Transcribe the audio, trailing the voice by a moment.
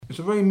It's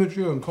a very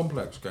mature and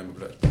complex game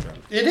of Let's Play.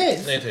 It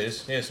is. It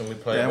is, yes, and we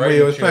play Yeah, it we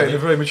always play it in a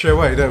very mature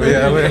way, don't we?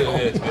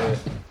 Yeah,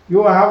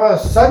 You have a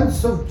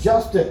sense of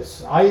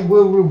justice. I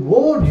will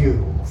reward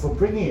you for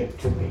bringing it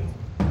to me.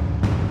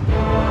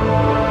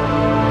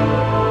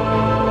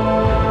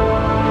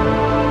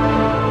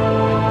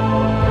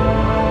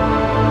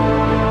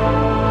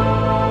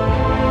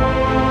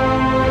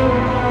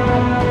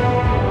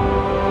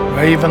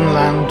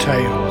 Ravenland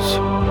Tales,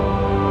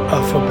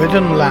 a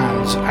Forbidden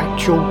Lands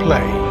actual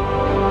play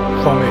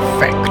from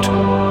Effect.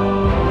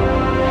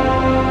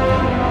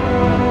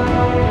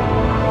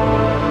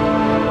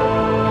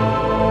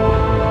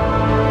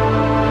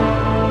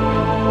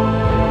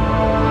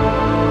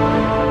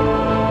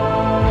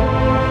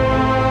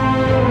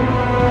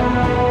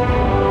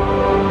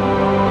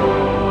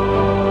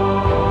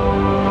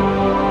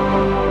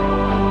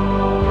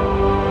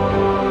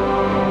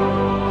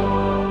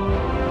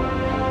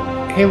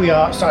 Here we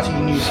are starting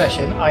a new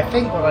session. I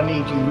think what I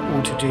need you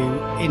all to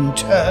do in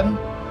turn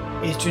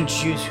is to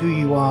introduce who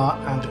you are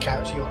and the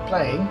character you're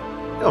playing.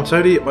 I'm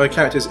Tony. My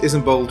character is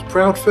Isambald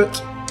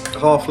Proudfoot, a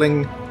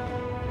halfling,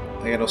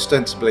 again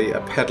ostensibly a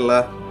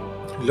peddler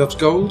who loves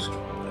gold.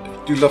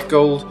 I do love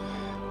gold,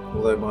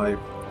 although my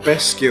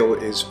best skill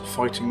is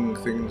fighting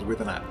things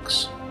with an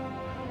axe.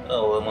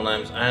 Oh, well, my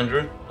name's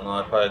Andrew, and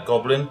I play a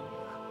goblin,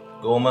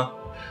 Gorma.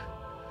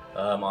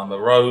 I'm a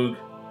rogue.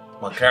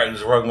 My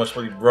character's a rogue, much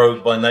probably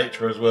rogue by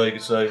nature as well, you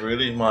could say,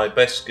 really. My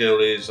best skill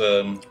is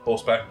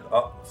horseback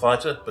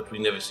fighter, but we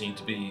never seem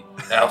to be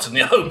out in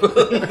the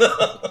open.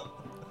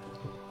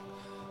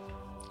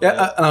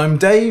 and I'm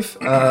Dave,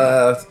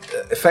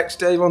 Effect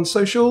Dave on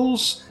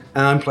socials,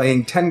 and I'm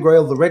playing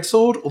Tengrail the Red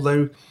Sword,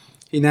 although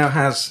he now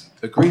has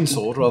a green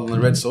sword rather than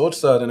a red sword,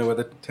 so I don't know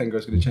whether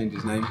Tengrail's going to change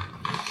his name.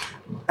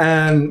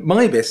 And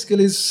my best skill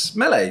is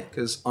melee,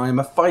 because I'm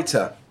a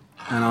fighter,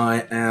 and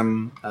I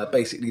am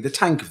basically the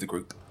tank of the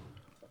group.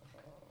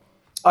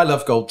 I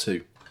love gold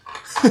too.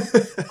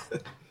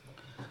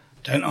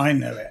 Don't I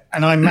know it?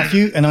 And I'm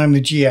Matthew, and I'm the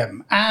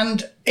GM.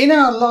 And in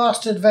our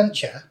last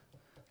adventure,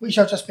 which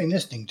I've just been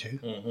listening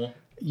to,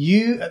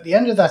 you, at the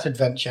end of that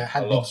adventure,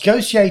 had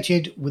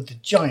negotiated with the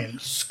giant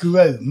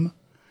Scrome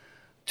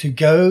to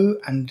go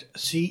and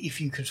see if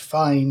you could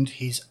find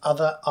his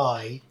other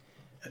eye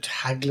at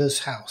Hagler's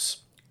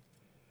house.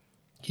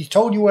 He's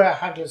told you where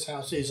Hagler's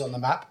house is on the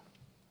map.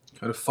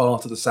 Kind of far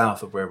to the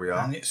south of where we are.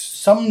 And it's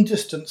some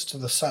distance to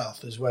the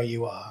south is where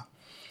you are.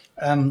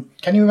 Can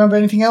you remember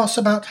anything else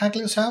about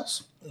Hagler's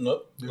house?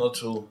 Nope, not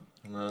at all.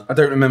 No. I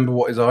don't remember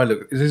what his eye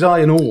looked. Is his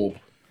eye an orb?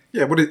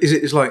 Yeah, what is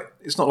it? It's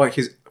not like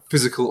his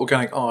physical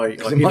organic eye.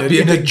 Like, It might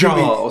be a bit jar.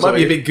 gooey. Might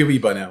be a bit gooey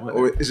by now.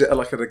 Or is it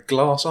like a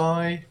glass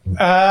eye?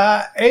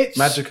 It's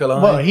Magical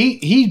eye? Well,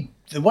 he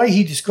the way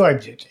he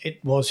described it,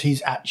 it was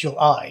his actual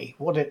eye.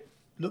 What it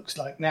looks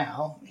like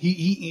now,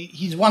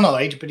 he's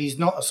one-eyed, but he's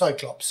not a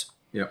cyclops.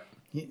 Yeah.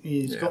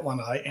 He's got one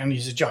eye, and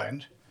he's a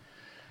giant.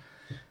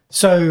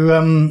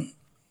 So,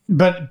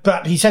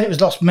 but he said it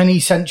was lost many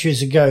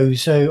centuries ago.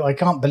 So I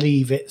can't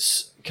believe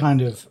it's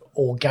kind of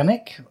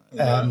organic.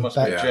 It must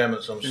be a gem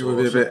of some It sort.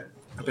 would be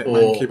a bit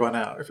manky by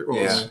now if it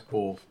was. Yeah.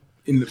 Or,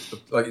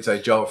 like you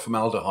say, jar of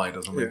formaldehyde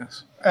or something.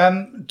 Yes.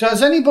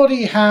 Does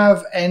anybody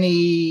have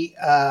any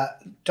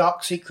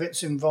dark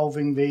secrets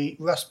involving the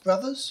Rust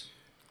brothers?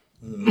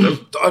 No,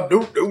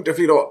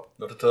 definitely not.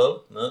 Not at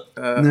all, no.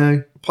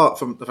 No. Apart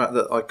from the fact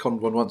that I conned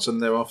one once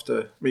and they're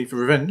after me for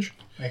revenge.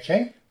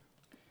 Okay.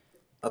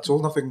 That's all.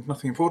 Nothing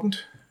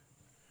important.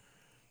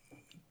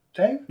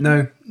 Dave?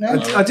 No. No?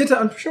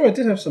 I'm sure I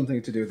did have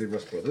something to do with the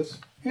Rust Brothers.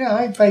 Yeah,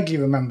 I vaguely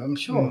remember, I'm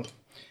sure.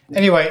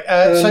 Anyway,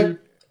 so...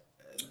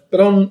 But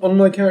on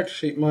my character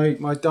sheet,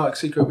 my dark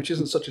secret, which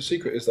isn't such a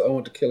secret, is that I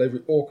want to kill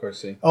every orc I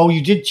see. Oh,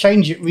 you did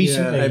change it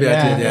recently. Maybe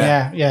I did,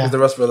 yeah. Yeah. Because the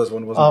Rust Brothers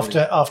one wasn't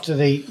After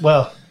the...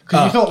 Well,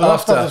 because you thought the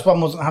Rust after. Brothers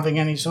one wasn't having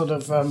any sort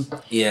of...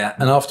 Yeah,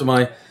 and after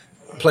my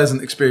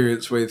pleasant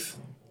experience with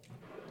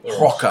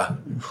Crocker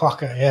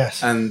Crocker,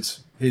 yes. and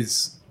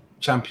his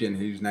champion,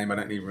 whose name I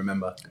don't even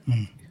remember.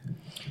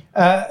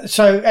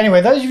 So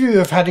anyway, those of you who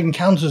have had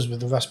encounters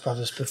with the Rust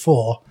Brothers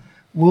before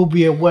will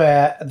be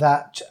aware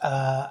that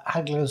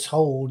Hagler's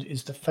Hold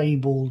is the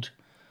fabled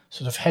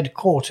sort of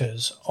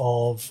headquarters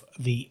of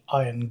the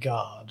Iron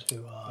Guard,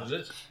 who are... Is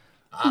it?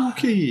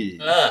 Okay.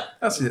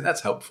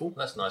 That's helpful.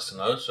 That's nice to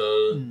know.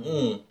 So,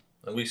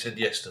 and we said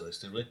yes to this,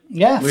 did we?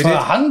 Yeah, We for did.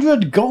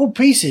 100 gold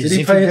pieces. Did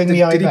he if you pay? bring the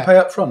Did eye he back. pay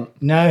up front?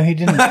 No, he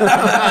didn't.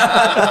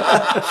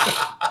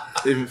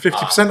 Even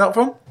 50% up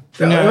front?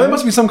 No. There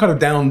must be some kind of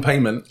down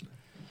payment.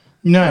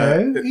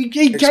 No, he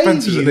gave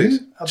expenses at you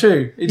least.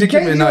 True, he did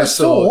give gave me a you nice a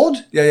sword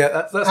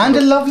Yeah, that's and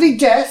a lovely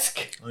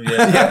desk. Oh, yeah.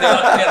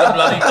 Get the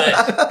bloody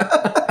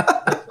desk.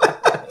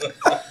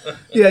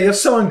 Yeah, you're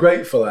so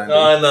ungrateful, Andy.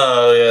 I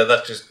know, yeah,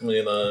 that's just,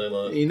 you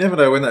know. You never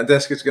know when that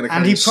desk is going to come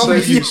And in he so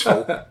promised-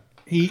 useful.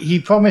 He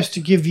promised to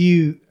give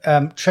you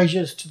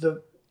treasures to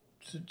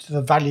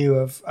the value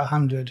of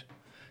 100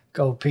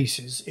 gold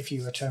pieces if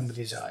you return with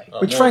his eye.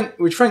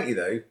 Which frankly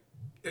though,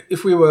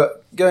 if we were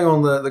going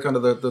on the kind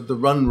of the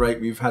run rate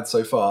we've had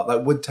so far,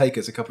 that would take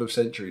us a couple of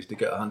centuries to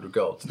get 100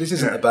 gold. So this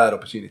isn't a bad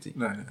opportunity.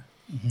 No, no.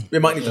 We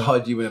might need to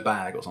hide you in a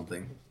bag or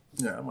something.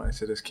 Yeah, I might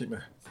say just keep my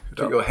hood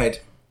Put up. your head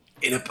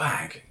in a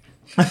bag.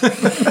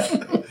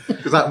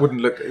 Because that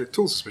wouldn't look at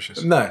all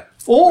suspicious. No.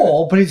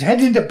 Or put his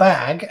head in a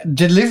bag,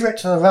 deliver it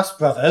to the Rust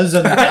Brothers,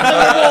 and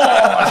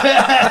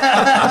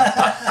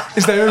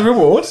Is there a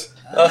reward?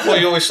 I thought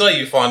you always say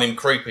you find him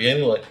creepy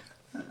anyway.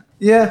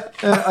 Yeah,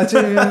 I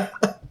do. Yeah.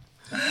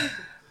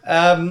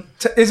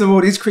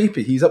 Isambard is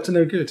creepy. He's up to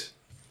no good.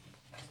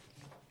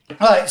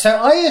 Right, so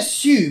I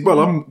assume. Well,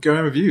 I'm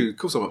going with you. Of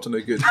course I'm up to no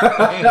good.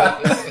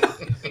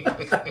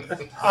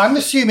 I'm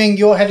assuming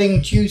you're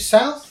heading due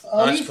south.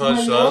 Are I you,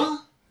 suppose from where you so. are?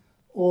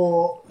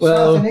 Or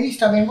Well, south and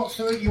east? I mean, what's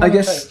the route you I want to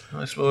guess take?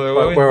 That's where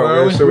are we? Where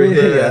are we? So we're we're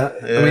here,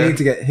 and we need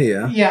to get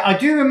here. Yeah, I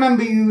do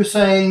remember you were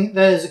saying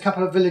there's a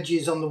couple of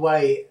villages on the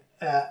way.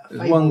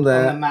 There's one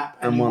there on the map,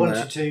 and and you one wanted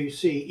there. to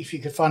see if you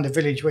could find a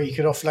village where you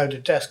could offload a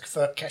desk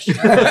for cash.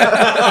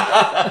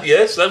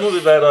 Yes, that would be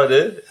a bad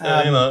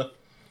idea. You know.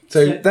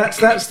 So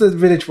that's the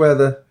village where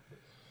the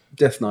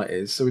Death Knight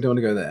is. So we don't want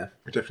to go there.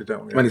 We definitely don't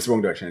want I mean, to. it's the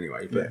wrong direction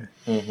anyway. But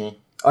Mhm.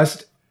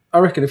 I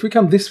reckon if we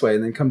come this way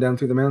and then come down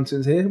through the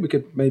mountains here, we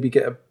could maybe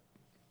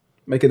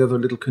make another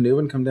little canoe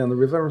and come down the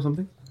river or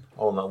something.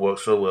 Oh, that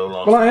worked so well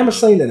last Well, I am a time.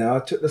 sailor now. I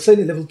took the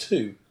sailing level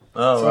 2.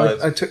 Oh, So right.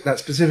 I took that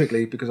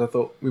specifically because I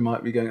thought we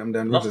might be going up and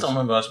down Last rivers. time I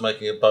remember us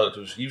making a boat, it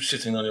was you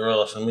sitting on your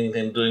ass and me and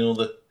him doing all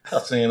the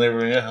cutting and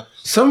everything else.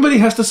 Somebody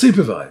has to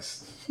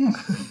supervise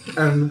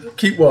and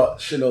keep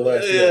watch and all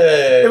that.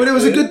 Yeah. But it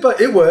was a good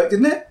boat. It worked,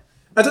 didn't it?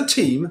 As a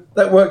team,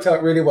 that worked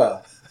out really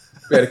well.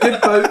 We had a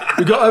good boat.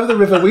 We got over the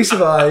river. We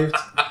survived.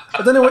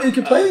 I don't know what you're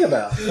complaining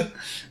about.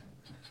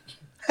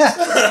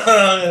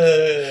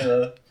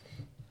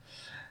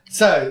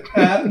 So,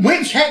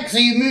 which hex are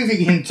you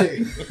moving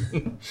into?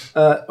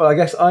 Well, I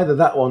guess either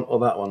that one or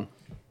that one.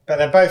 But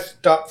they're both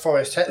dark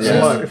forest hexes.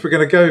 Yeah. Well, if we're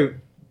going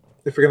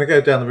to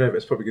go down the river,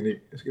 it's probably going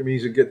to be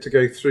easier to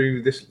go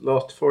through this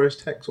last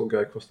forest hex or go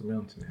across the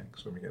mountain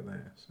hex when we get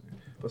there. So,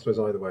 I suppose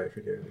either way, if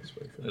we go this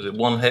way. Is it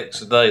 1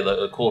 hex a day, like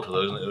a quarter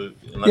though, isn't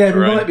it? In that Yeah, we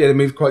terrain? might be able to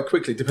move quite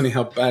quickly depending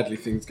how badly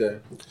things go.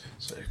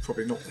 So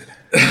probably not then.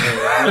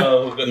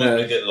 No, we're going No.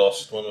 to get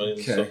lost when we and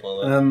Okay. stuff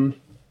like that.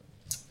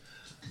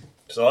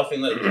 So I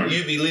think that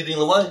you be leading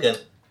the way again.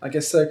 I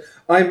guess so.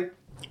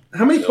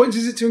 How many points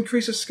is it to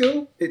increase a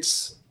skill?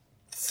 It's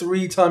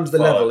 3 times the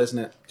 5. level, isn't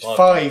it?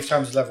 5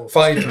 times level.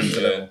 5 times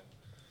the Yeah. level.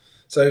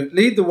 So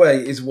lead the way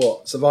is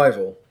what?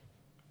 Survival.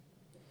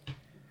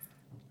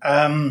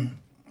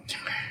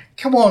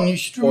 Come on, you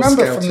should Or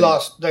remember from scouting.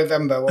 last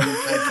November when we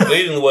played.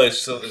 Leading the way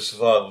is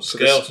survival. So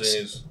Scouting this-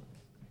 is.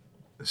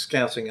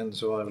 Scouting and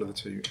survival are the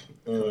two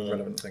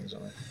relevant things,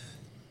 aren't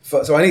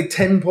they? So I need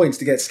 10 points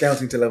to get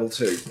scouting to level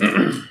 2.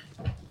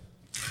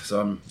 So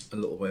I'm a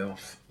little way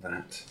off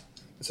that.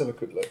 Let's have a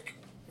quick look.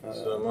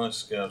 So my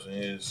scouting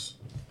is.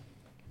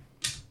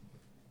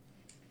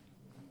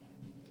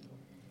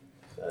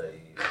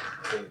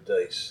 2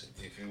 days.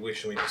 If you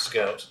wish me to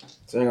scout,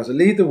 So hang on. So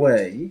lead the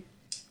way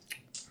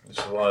it's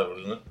survival,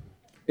 isn't it?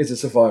 is a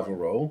survival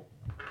roll.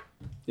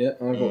 Yeah,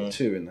 I've got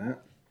 2 in that.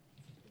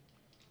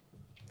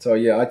 So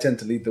yeah, I tend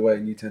to lead the way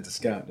and you tend to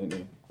scout, don't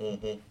you?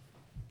 Mm-hmm.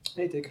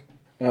 Hey, Dick.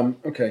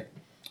 Okay.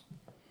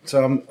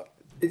 So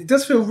it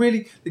does feel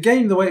really. The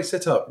game, the way it's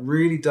set up,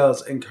 really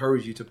does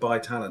encourage you to buy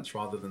talents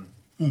rather than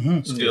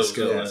Skills,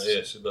 skills. doesn't it?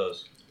 Yes, it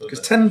does.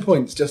 because 10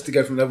 points just to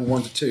go from level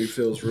 1 to 2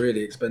 feels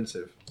really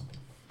expensive.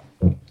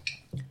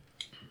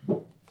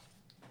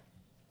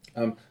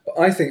 But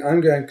I think I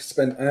am going to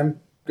spend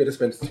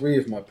 3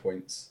 of my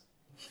points.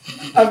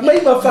 I've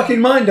made my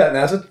fucking mind up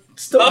now, so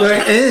stop going.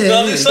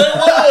 No, the same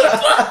word!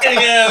 Fucking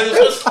hell, you're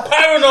just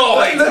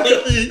paranoid!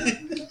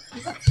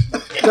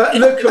 That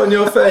look on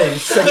your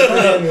face. Said it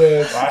again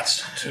with,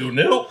 That's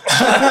 2-0.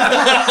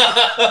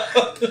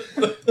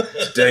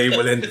 Today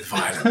will end in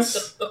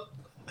violence.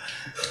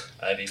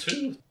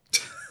 82.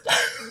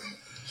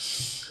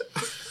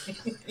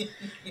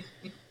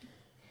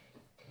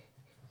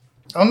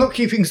 I'm not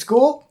keeping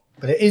score,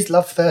 but it is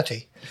love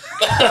 30.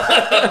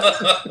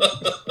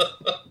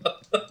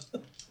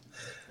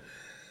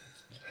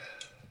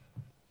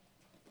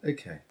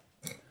 Okay.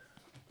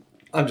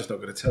 I'm just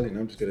not going to tell you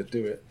now, I'm just going to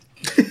do it.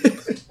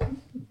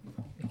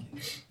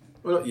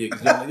 Well, not you,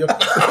 because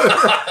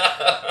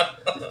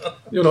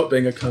you're not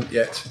being a cunt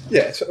yet.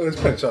 Yeah, there's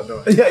plenty of time,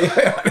 don't I? Yeah.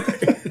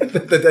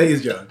 The day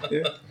is young.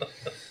 Yeah.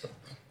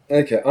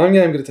 Okay, I'm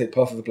going to take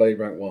Path of the Blade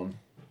rank 1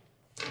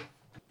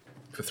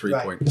 for 3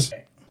 Right. points.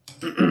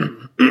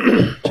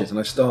 Cheers, and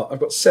I've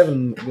got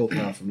 7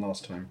 willpower from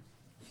last time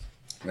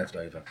left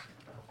over.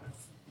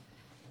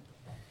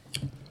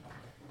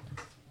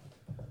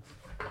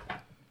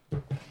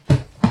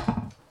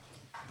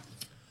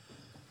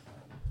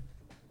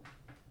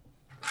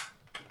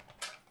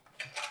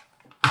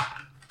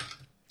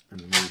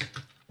 And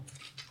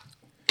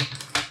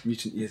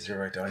Mutant Year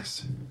Zero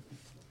dice.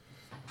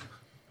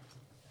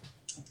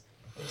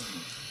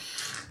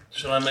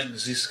 Shall I make the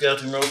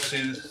scouting roll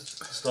to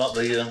start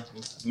the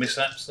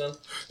mishaps then?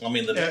 I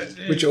mean,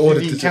 Which order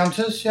the did it-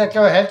 encounters? Yeah,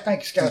 go ahead.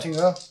 Make a scouting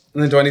roll.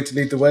 And then do I need to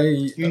lead the way?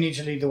 You need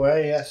to lead the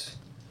way. Yes.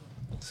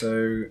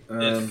 So,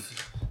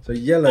 If- so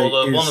yellow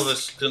although is... one of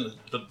us can,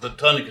 the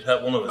Tony could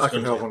help one of us. I can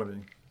couldn't help he? one of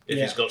you. If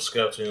Yeah. he's got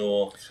scouting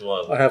or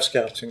survival. I have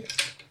scouting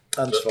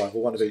and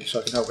survival, one of each, so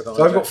I can help with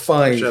So I've got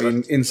 5 Whichever.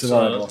 in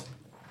survival.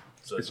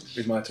 So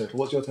Is my total.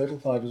 What's your total?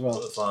 5 as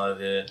well.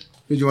 5, yeah.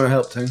 Who do you want to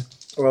help, Tone?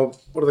 Well,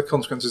 what are the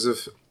consequences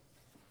of...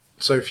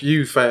 So if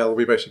you fail,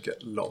 we basically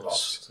get lost.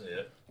 Lost,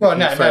 yeah. Well, you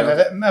no, fail.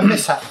 a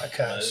mishap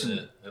occurs.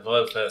 If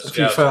I fail If you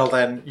scouting, fail,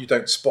 then you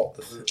don't spot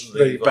the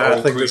the bad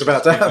whole thing that's creature-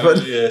 about to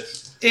happen.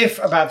 Yes. If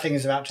a bad thing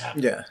is about to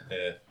happen. Yeah.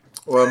 Yeah.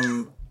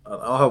 Well,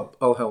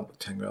 I'll help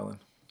Tengrel then.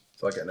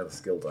 So I get another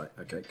skill die.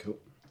 Okay, cool.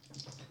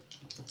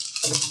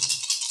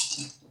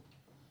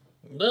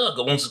 No, I've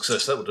got 1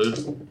 success. That will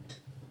do.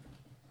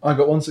 I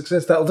got 1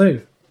 success. That'll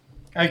do.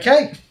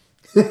 Okay.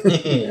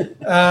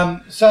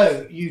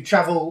 So you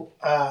travel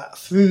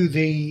through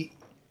the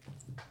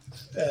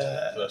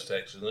First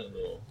text, isn't it?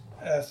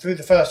 Or... through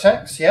the first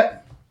hex.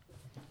 Yep.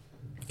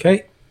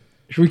 Okay.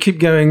 Should we keep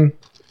going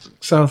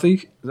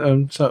southeast,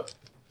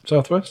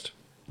 southwest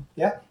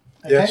Yeah.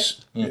 Okay.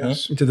 Yes.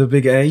 Yes. into the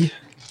big A?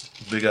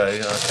 Big A,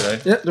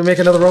 okay. Yeah. Do we make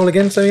another roll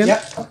again? So again.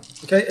 Yep.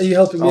 Okay. Are you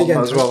helping me I'll again?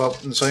 might as well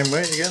help in the same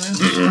way again.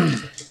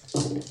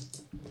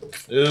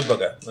 Oh,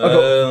 bugger. I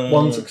got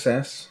 1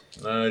 success.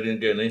 No, I didn't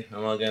get any. Am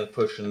I going to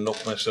push and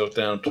knock myself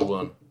down to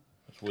 1?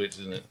 That's weird,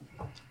 isn't it?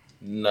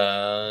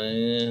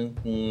 No.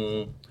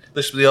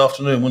 This will be the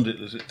afternoon, wouldn't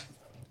it? Is it?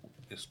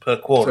 It's per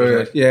quarter, So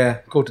isn't it? yeah,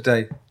 quarter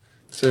day.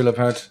 So you'll have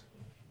had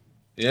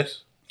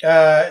Yes?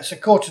 It's a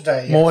quarter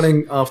day. Yes.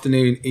 morning,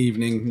 afternoon,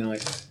 evening,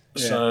 night.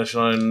 So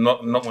shall I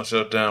knock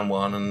myself down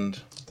 1 and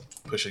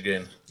push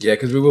again? Yeah,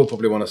 because we will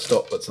probably want to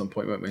stop at some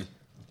point, won't we?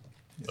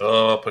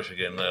 Oh, I'll push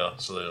again now.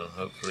 So that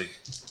hopefully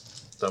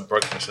don't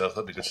break myself.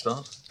 That'd be a good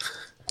start.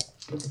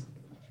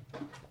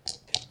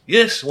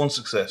 Yes, 1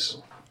 success.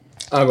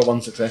 I got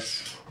 1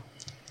 success.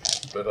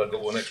 But I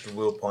got 1 extra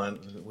will point.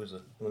 Where's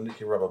the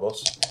Nicky Rubber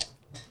Boss?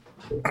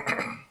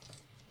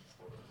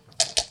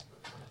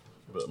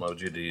 But my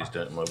agility is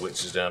down. My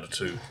wits is down to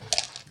 2.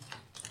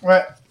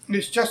 Right.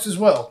 It's just as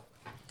well.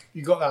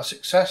 You got that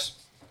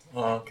success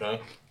Oh, okay.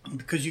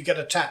 because you get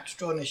attacked.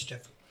 Draw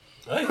initiative.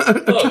 Hey.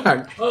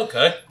 Oh,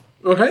 okay.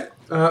 Okay,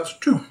 that's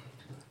 2.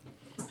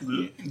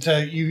 So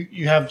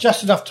you have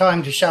just enough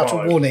time to shout a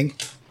 5. warning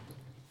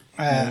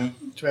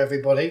to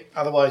everybody.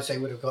 Otherwise, they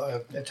would have got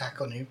an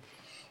attack on you.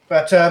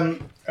 But a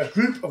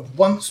group of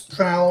once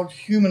proud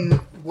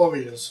human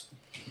warriors,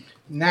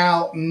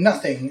 now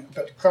nothing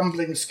but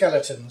crumbling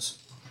skeletons,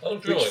 Oh,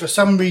 joy. which for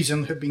some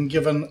reason have been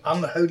given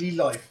unholy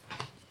life.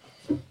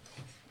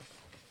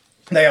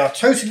 They are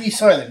totally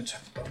silent,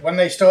 but when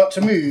they start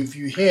to move,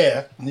 you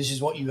hear, and this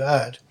is what you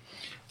heard,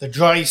 the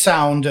dry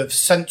sound of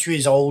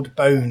centuries-old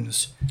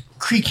bones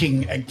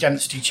creaking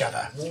against each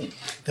other.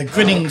 The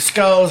grinning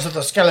skulls of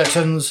the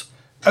skeletons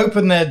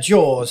open their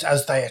jaws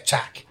as they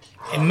attack,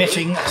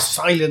 emitting a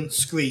silent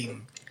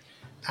scream.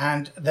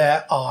 And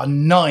there are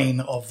 9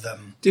 of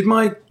them. Did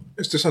my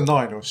Is this a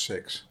 9 or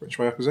 6? Which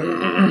way up is it?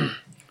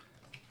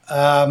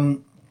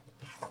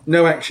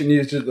 no action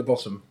used at the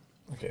bottom?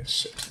 Okay,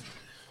 6.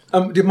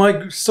 Did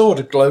my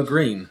sword glow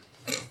green?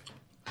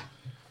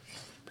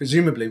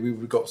 Presumably, we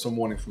would have got some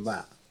warning from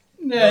that.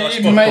 Yeah, that's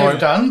you not may fine. have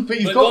done, but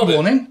you've They got got it.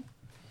 warning.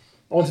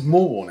 I wanted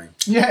more warning.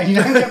 Yeah, you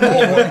don't get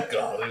more warning.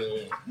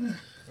 God.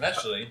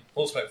 Actually,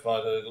 horseback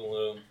fighter.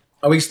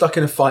 Are we stuck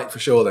in a fight for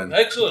sure then?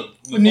 Excellent.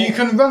 And you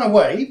can run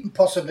away,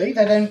 possibly.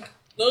 They don't.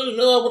 No,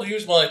 I would have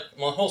used my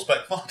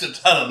horseback fighter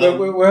talent. No,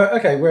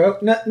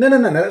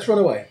 let's run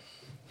away.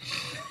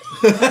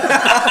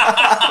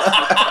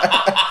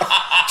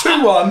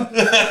 2-1.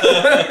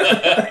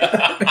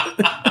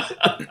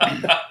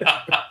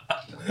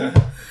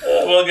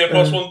 Well, I get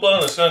 +1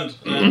 bonus and.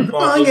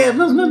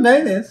 let's not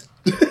know this.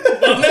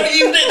 I've never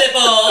used it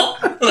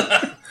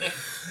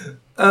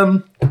before.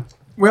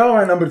 We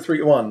are outnumbered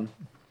 3-1.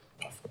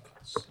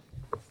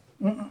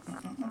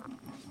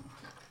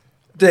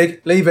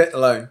 Dig, leave it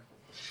alone.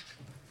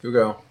 You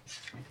go.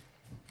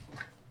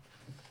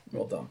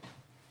 Well done.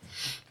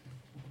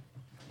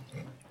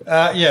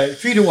 Yeah,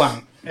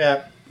 3-1.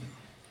 Yeah.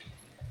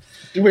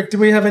 Do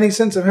we have any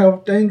sense of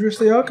how dangerous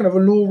they are? Can I have a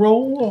law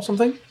roll or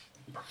something?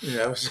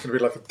 Yeah, this is going to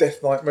be like a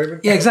Death Knight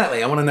moment. Yeah,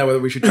 exactly. I want to know whether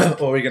we should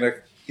Or are we going to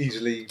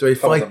easily do a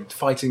pummel them?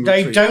 fighting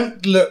They retreat.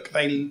 don't look.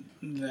 They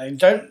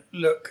don't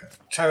look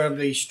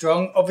terribly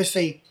strong.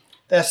 Obviously,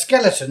 they're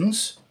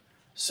skeletons,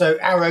 so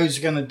arrows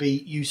are going to be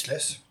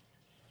useless.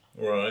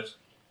 Right.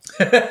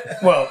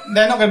 Well,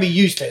 they're not going to be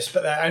useless,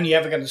 but they're only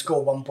ever going to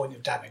score 1 point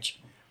of damage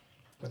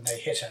when they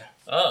hit her.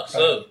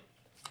 So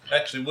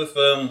actually, with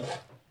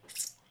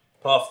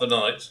half the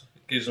night,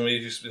 it gives me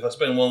if I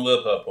spend 1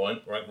 willpower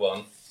point, rank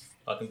 1,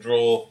 I can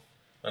draw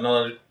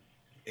another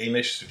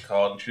initiative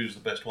card and choose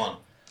the best one.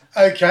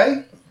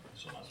 Okay.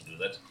 So I have to do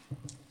that.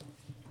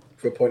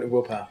 For a point of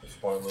willpower.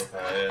 Point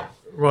willpower, yeah.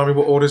 Remind me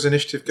what order's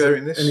initiative go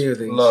in this? Any of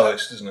these.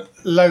 Lowest, isn't it?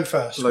 Low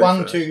first. Low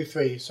 1, first. 2,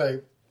 3. So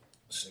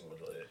See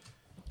what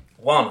I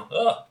 1.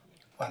 Ah.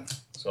 1.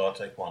 So I'll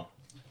take 1.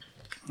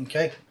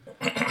 Okay.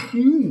 Yeah.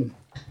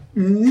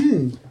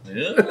 You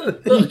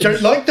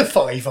don't like the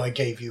 5 I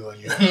gave you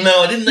earlier.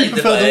 No, I didn't need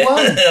the prefer the 1.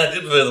 I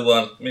did prefer the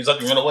 1. It means I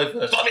can run away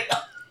first.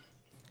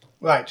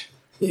 Right.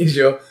 Use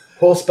your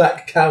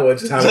horseback coward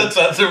talent.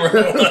 That's a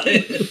run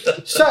away.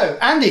 So,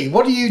 Andy,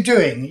 what are you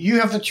doing? You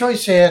have the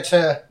choice here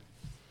to...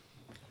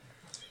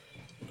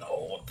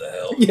 Oh, what the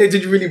hell? Yeah,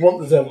 did you really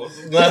want the devil?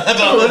 No, I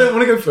don't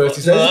want to go first,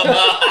 he says.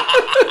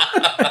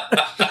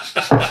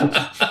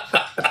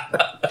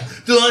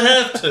 Do I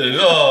have to?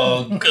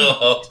 Oh,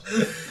 God.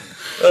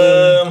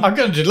 I'm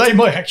going to delay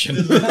my action.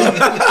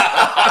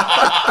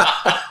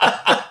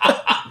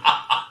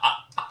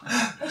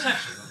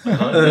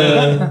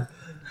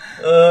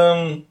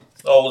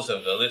 Let's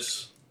have a go.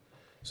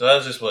 So how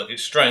does this work?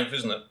 It's strength,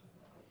 isn't it?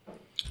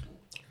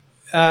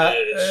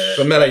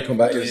 For melee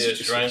combat, it's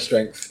Yeah,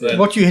 strength. Yeah.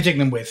 What are you hitting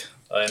them with?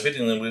 I am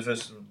hitting them with a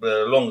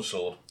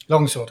longsword.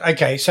 Longsword.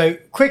 Okay, so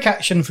quick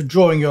action for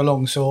drawing your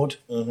longsword,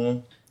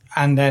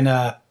 and then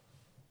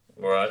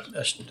Right.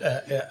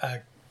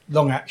 a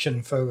long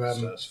action for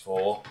So that's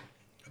 4.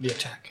 the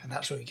attack, and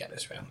that's what you get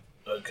this round.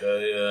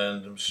 Okay,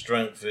 and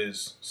strength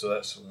is... So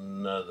that's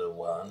another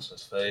 1. So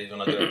that's 5.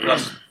 And I get a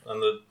plus...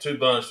 And the 2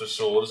 bonus for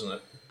sword, isn't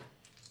it?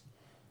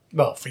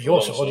 Well, for your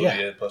Longsword, sword,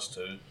 yeah. plus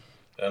 2.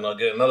 And I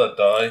get another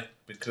die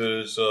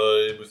because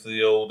with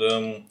the old...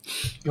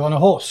 You're on a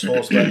horse.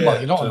 Horseback, yeah. Well,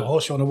 you're not on a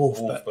horse, you're on a wolf.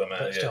 wolf but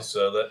man, still. yeah.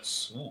 So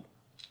that's... Ooh.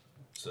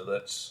 So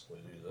that's...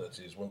 That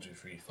is 1, 2,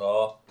 3,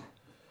 4,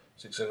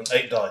 6, 7,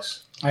 8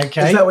 dice.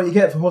 Okay. Is that what you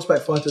get for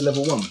horseback fighter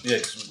level 1? Yeah,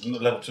 'cause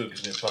level 2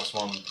 gives me a plus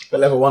 1. But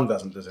level 1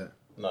 doesn't, does it?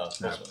 No. I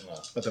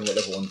don't know what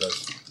level 1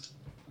 does.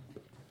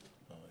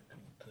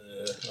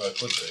 I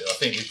could do. I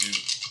think if you...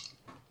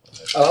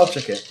 I'll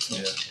check it.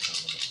 Yeah.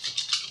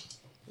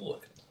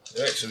 Look.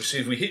 Right, so we see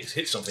if we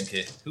hit something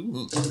here.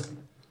 Ooh.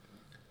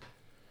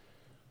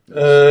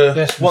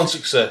 Yes, 1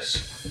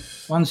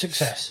 success. 1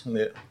 success.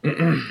 Yeah.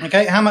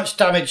 Okay, how much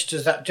damage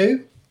does that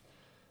do?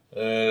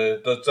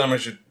 Does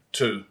damage of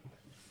 2.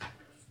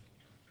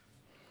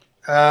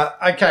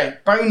 Okay,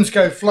 bones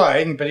go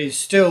flying, but he's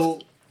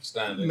still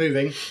Standing.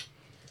 moving.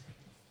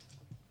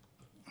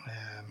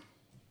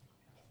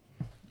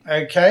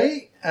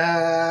 Okay.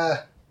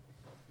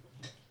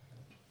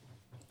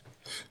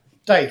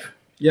 Dave.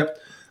 Yep.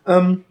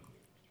 So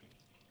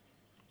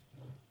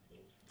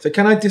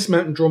can I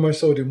dismount and draw my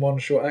sword in one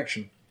short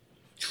action?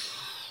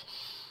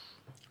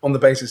 On the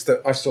basis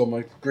that I saw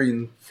my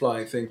green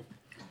flying thing.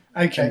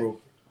 Okay.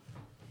 Emerald.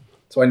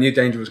 So I knew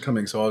danger was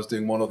coming, so I was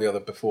doing one or the other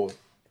before.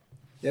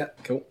 Yeah,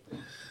 cool.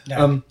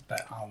 No,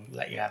 but I'll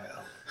let you have it.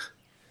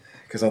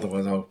 Because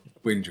otherwise I'll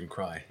whinge and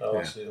cry. Oh,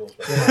 I Yeah. see.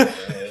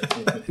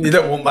 Yeah. You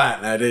don't want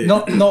that now, do you?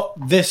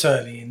 Not this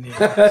early in the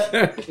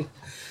event.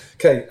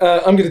 Okay,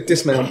 I'm going to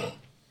dismount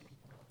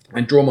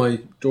and draw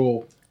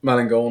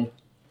Malangorn.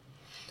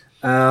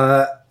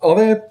 Are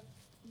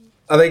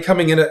they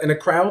coming in a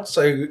crowd?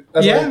 So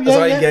as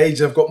I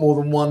engage, I've got more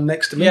than one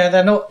next to me. Yeah,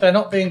 they're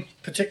not being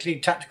particularly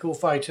tactical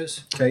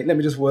fighters. Okay, let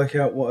me just work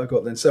out what I've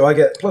got then. So I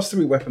get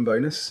 +3 weapon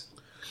bonus.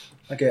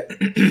 I get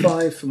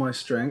 5 for my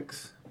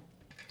strength.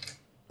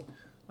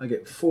 I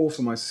get 4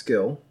 for my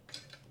skill.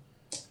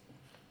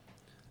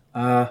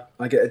 I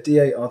get a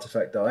D8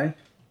 artifact die.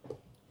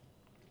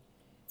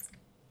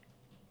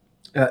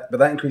 But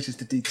that increases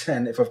to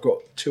D10 if I've got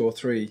 2 or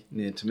 3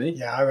 near to me.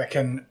 Yeah, I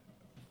reckon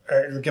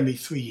it's going to be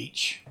 3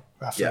 each,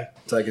 roughly. Yeah,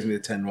 so that gives me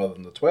the 10 rather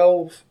than the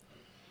 12.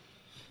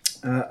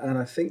 And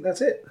I think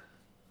that's it.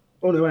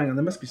 Oh no, hang on,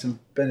 there must be some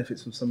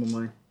benefits from some of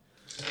my...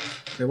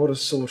 Okay, what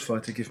does Sword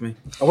Fighter give me?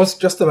 I was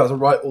just about to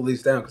write all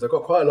these down because I've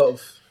got quite a lot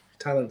of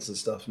talents and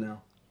stuff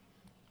now.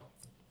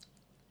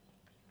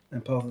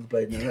 And Path of the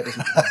Blade, no, that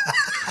doesn't...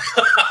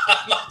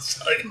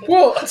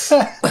 What?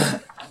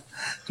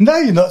 No,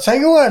 you're not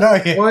saying a word, are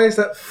you? Why is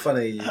that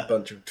funny, you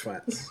bunch of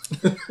twats?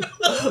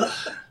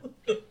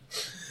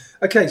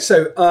 Okay,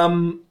 so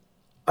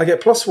I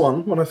get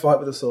 +1 when I fight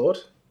with a sword,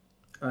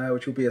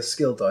 which will be a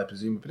skill die,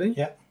 presumably.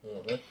 Yeah.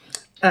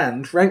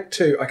 And rank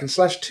 2, I can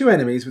slash 2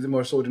 enemies with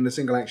my sword in a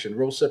single action.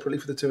 Roll separately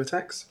for the 2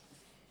 attacks.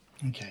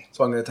 Okay.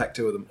 So I'm going to attack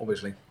 2 of them,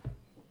 obviously.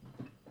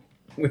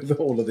 With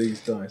all of these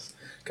dice.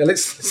 Okay,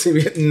 let's see if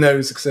we get no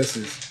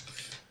successes.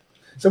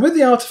 So with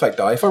the artifact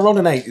die, if I roll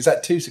an 8, is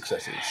that 2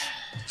 successes?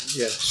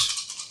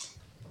 Yes.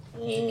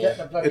 Get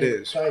the bloody It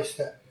is. dice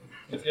that...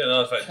 If you get an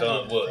artifact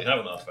don't work, you have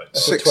an artifact.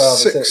 That's Six, 12,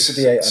 six, it's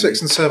a D8 I six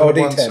need. and seven, Oh,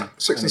 one, D10.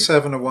 6 and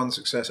 7 are 1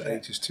 success,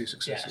 8 is 2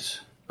 successes.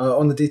 Yes.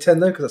 On the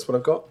D10 though, because that's what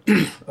I've got.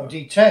 On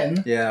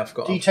D10, Yeah, I've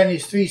got. D10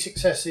 is 3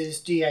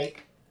 successes, D8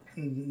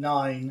 and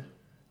 9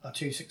 are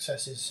 2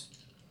 successes.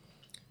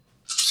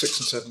 6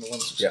 and 7 are 1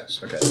 Yeah,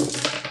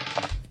 success.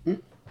 okay.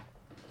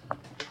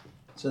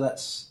 So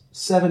that's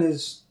 7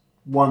 is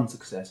 1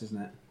 success,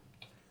 isn't it?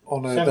 Oh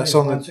no, 7 that's is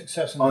on 1 the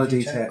success on on the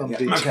the D10. D10. on Yeah.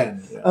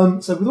 D10. Yeah.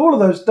 So with all of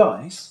those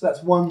dice,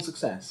 that's 1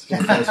 success for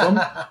the first one.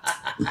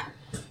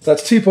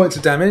 That's 2 points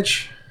of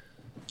damage.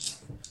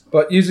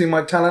 But using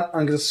my talent,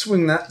 I'm going to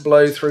swing that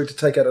blow through to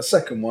take out a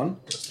second one.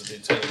 That's the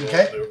D10.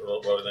 Okay.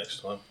 Roll it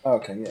next time.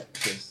 Okay, yeah.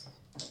 Cheers.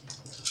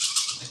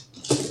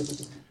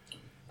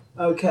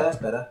 Okay, that's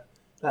better.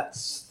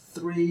 That's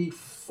 3,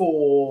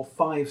 4,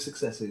 5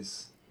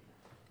 successes.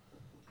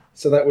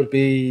 So that would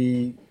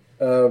be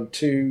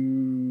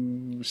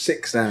 2,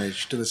 6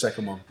 damage to the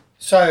second one.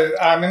 So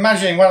I'm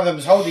imagining one of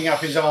them's holding up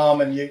his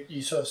arm and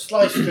you sort of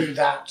slice through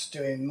that,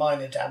 doing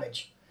minor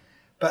damage.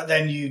 But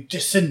then you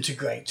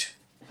disintegrate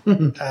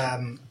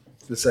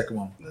The second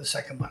one. the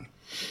second one.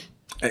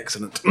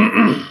 Excellent.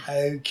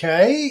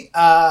 Okay.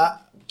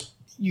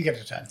 You get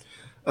a turn.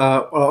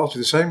 Well, I'll do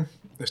the same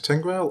as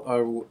Tengrail.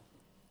 I will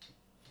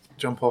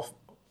jump off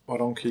my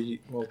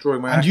donkey while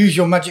drawing my And axe. use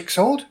your magic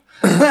sword?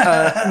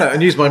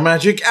 and use my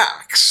magic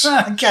axe.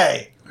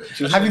 Okay.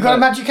 Have you got a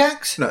magic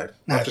axe? No,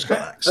 I've just got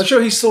an axe. I'm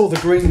sure he saw the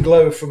green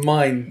glow from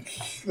mine.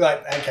 Right,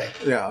 okay.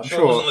 Yeah, I'm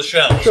Sure it wasn't the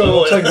sure. shout.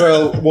 Sure, so-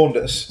 Tengrail warned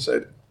us.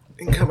 So,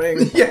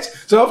 incoming.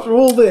 Yes. So after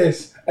all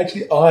this,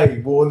 actually, I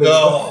warned him.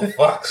 Oh,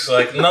 fuck's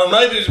sake. No,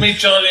 maybe it was me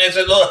charging and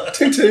said, look.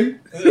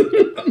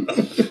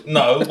 2-2.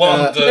 No,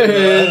 1, 2.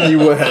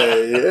 Anyway,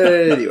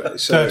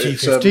 so 30,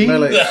 it's 15.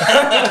 melee.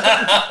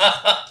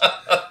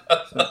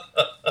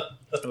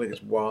 I think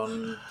it's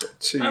 1,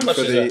 2 How much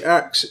for is the that?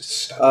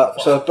 axe.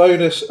 So a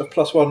bonus of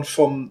 +1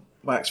 from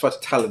my axe fighter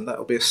talent. That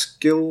will be a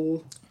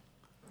skill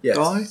Yes.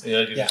 die,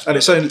 Yeah. and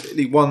it's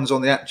only ones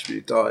on the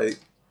attribute die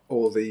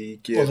or the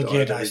gear Or the die.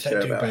 gear that we dice care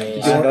that do about.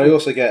 bang. And I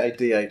also get a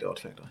D8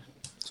 artifact die.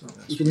 So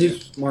that's You can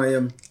use my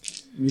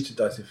muted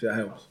dice if that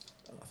helps.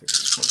 I think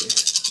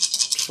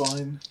it's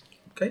probably fine.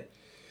 Okay.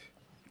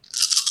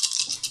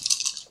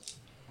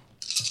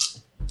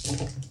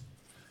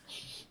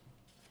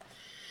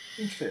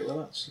 Okay, well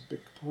that's a big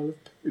pile of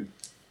poo.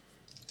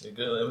 You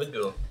go there, we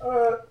go.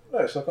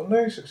 No, so I've got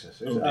no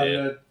successes Oh, and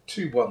dear.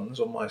 2 1s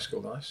on my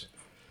skill dice.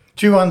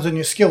 2 ones on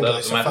your skill That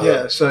dice. doesn't are matter.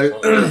 fine. Yeah, so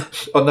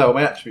oh no, on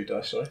my attribute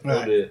dice. Sorry. Oh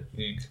Right. dear.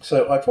 You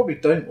So I probably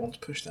don't want to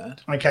push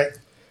that Okay.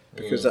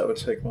 because that would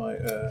take my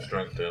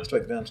strength down.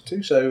 strength down to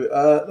 2.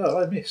 So no,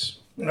 I miss.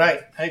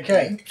 Right,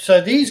 okay.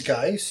 So these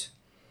guys,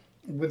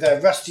 with their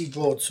rusty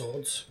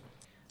broadswords,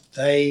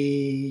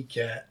 they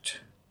get...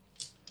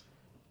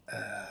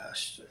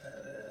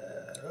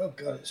 oh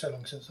god, it's so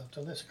long since I've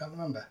done this, I can't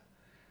remember.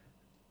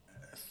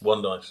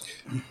 1 dice.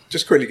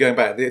 Just quickly going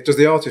back, does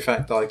the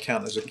artifact die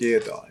count as a gear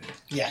die?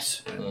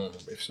 Yes.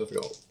 If so,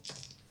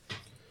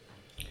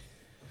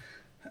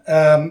 I've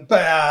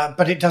got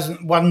But it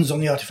doesn't. Ones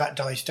on the artifact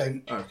dice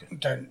don't okay.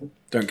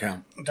 Don't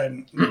count.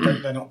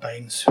 they're not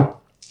banes.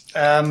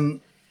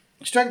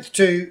 Strength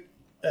 2,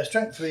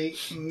 strength 3,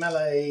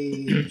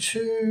 melee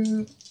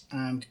 2,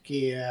 and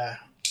gear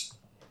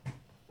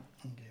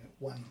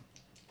 1.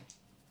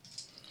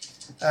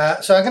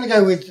 So I'm going to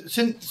go with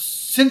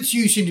since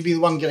you seem to be the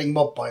one getting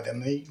mobbed by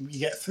them, you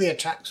get 3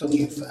 attacks on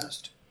you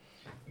first.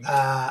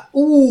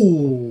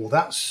 Ooh,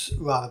 that's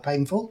rather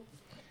painful.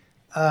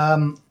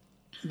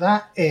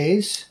 That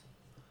is.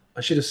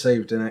 I should have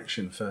saved an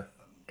action for.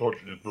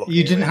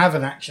 You didn't have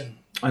an action.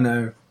 I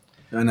know.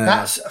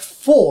 That's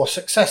 4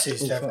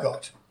 successes they've fuck.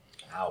 got.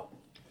 Ow.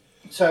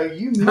 So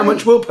you. How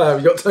much willpower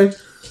have you got, Tony?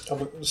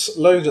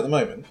 Loads at the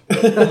moment.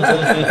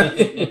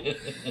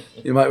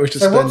 You might wish to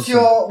So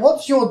spend.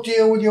 what's your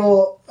deal with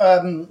your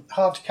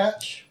hard to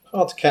catch?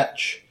 Hard to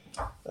catch.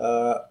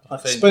 I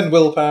think- spend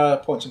willpower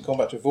points in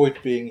combat to avoid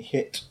being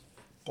hit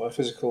by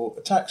physical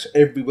attacks.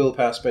 Every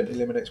willpower spent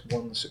eliminates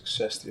 1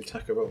 success the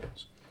attacker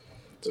rolls.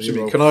 So So you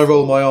roll can I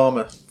roll my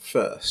armour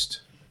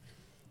first?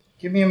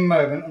 Give me a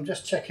moment. I'm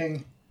just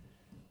checking.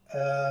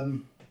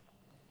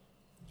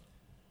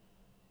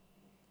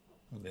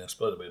 Yeah, I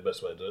suppose it'd be the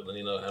best way to do it. Then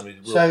you know how many.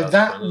 So willpower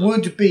that spent, isn't it?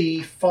 would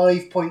be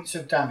 5 points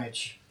of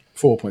damage.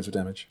 4 points of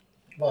damage.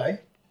 Why?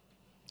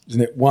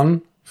 Isn't it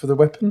 1 for the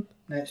weapon?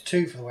 No, it's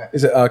 2 for the weapon.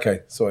 Is it?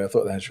 Okay, sorry, I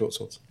thought they had short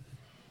swords.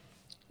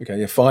 Okay,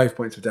 yeah, 5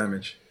 points of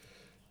damage.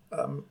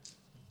 And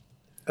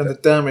the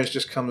damage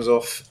just comes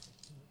off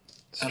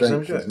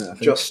Strength, isn't it? I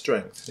think. just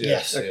strength.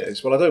 Yes. Okay,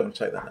 so, well, I don't want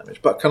to take that damage.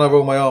 But can I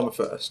roll my armour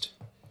first?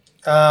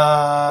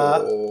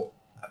 Or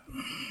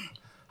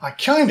I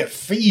kind of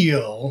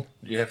feel.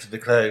 You have to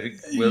declare.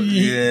 Well,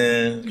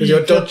 yeah. Because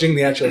you're dodging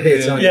the actual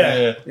hit, aren't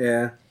Yeah. you?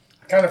 Yeah.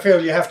 I kind of feel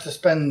you have to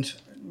spend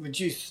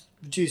reduce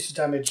the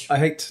damage. I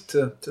hate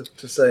to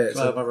say it. It's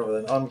no, a, my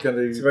brother then. I'm going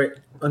it's a to. very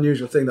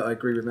unusual thing that I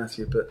agree with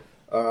Matthew, but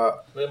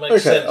It makes Okay,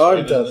 sense. I'm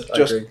really, doesn't it? I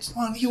just agree.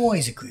 Well, you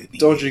always agree with me.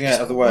 dodging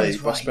out of the way Always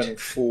by right. spending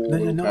 4 No,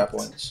 you're willpower not.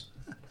 points.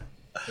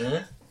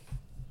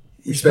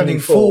 You're spending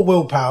 4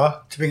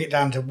 willpower to bring it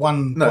down to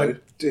 1 No,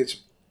 point.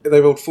 they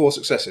rolled 4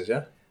 successes,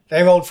 yeah?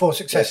 They rolled 4 Yeah,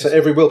 successes. so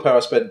every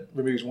willpower spent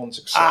removes 1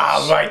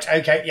 success. Right.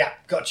 Okay. Yeah.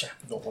 Gotcha.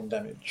 Not 1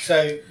 damage.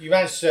 So you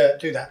managed to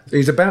do that.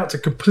 He's about to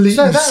completely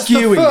So that's the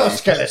skew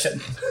first you.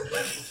 skeleton.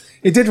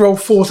 He did roll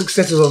 4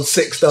 successes on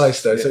 6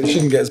 dice, though, so it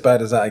shouldn't get as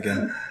bad as that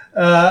again.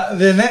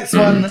 The next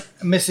one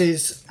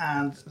misses,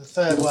 and the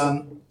third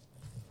one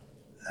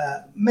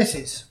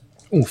misses.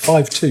 Oh,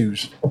 5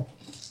 twos.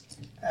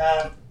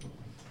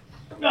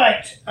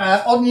 Right.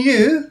 On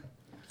you,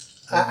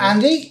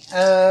 Andy.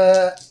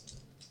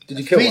 Did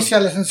you kill 3 one?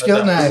 skeleton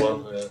skill That's now.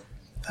 one,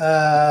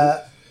 yeah.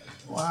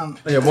 One.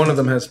 Oh, yeah, one of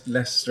them has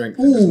less strength.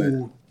 Doesn't it?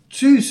 Ooh,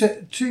 two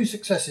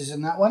successes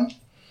in that one.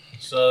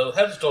 So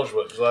how does dodge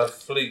work? Because I have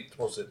fleet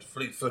footwork.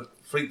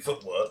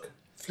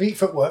 Fleet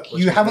footwork.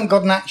 You haven't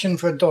got an action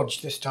for a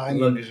dodge this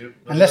time,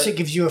 unless it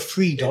gives you a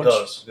free dodge. It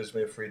does. It gives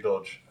me a free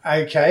dodge.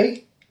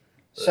 Okay.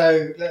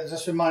 So let's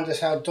just remind us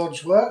how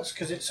dodge works,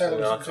 because it's so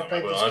long since I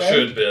played this game. I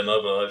should be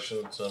another. I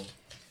shouldn't.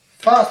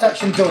 Fast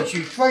action dodge.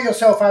 You throw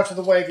yourself out of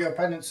the way of your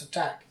opponent's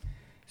attack.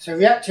 So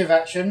reactive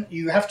action,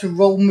 you have to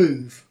roll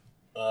move.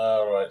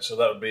 Right. So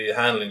that would be a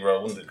handling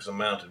roll, wouldn't it? Because I'm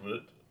mounted, would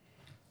it?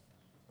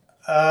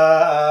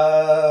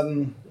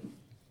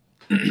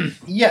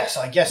 Yes,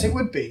 I guess it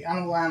would be.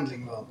 Animal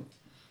handling roll.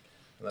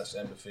 And that's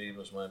empathy.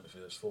 What's my empathy?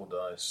 That's 4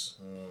 dice.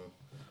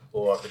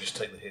 Or I could just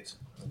take the hit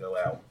and go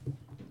out.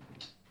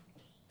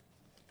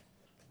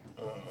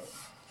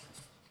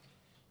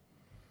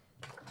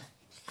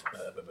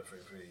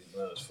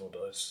 No, that's 4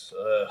 dice.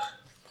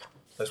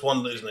 That's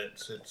one, isn't it?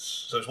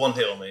 So it's one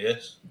hit on me,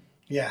 yes?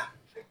 Yeah.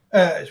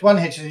 It's one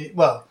hit,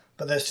 but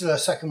there's still a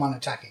second one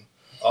attacking.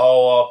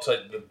 Oh, I'll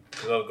take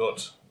because I've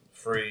got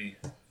 3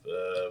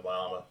 my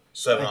armour.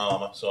 7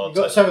 armour. So You've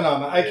got 7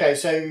 armour. Okay, yeah.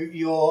 So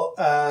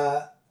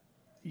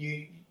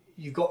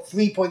you've got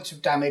 3 points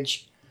of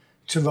damage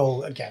to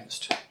roll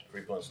against.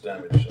 3 points of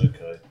damage,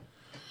 okay.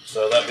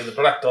 So that'd be the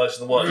black dice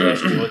and the white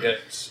dice. Do I get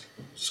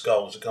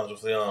skulls? It comes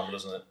off the armour,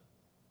 doesn't it?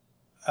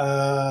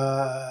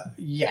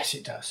 Yes,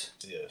 it does.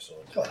 Yeah,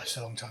 so God, that's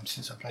a long time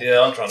since I played.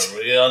 Yeah, I'm trying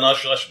to. Yeah, and I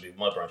should be.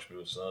 My branch should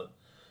be. So I'll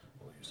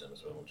use them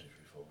as well. 1, 2, 3,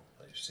 4,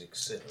 5, 6,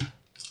 7.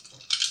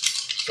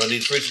 So I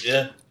need 3.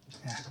 Yeah.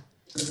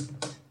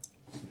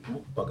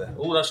 Ooh, bugger.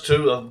 Oh, that's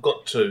 2. I've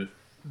got 2.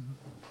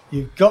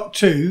 You've got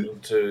 2.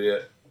 2, yeah.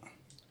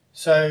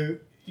 So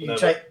you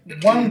take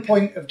 1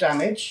 point of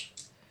damage.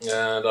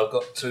 And I've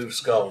got 2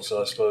 skulls,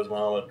 so I suppose my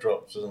armour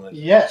drops, doesn't it?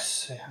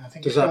 Yes, I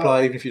think. Does that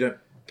apply even if you don't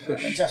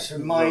push? Just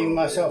remind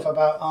myself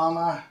about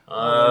armour.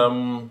 I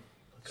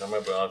can't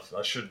remember.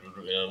 I should.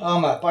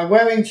 Armour by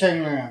wearing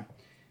chainmail.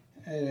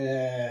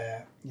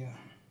 Yeah.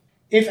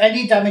 If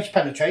any damage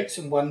penetrates,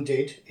 and 1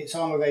 did, its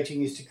armour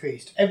rating is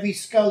decreased. Every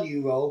skull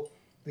you roll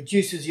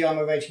reduces the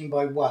armour rating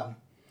by 1.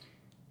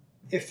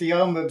 If the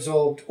armour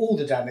absorbed all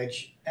the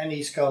damage,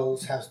 any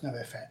skulls has no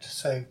effect.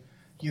 So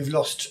you've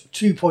lost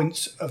 2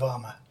 points of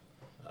armour.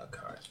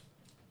 Okay.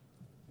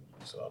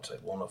 So I'll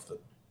take 1 off the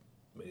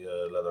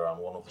leather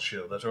armor, 1 off the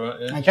shield. That's all right,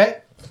 yeah?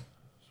 Okay. So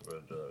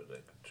we'll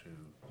take 2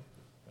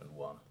 and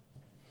 1.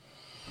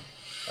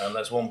 And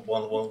that's one.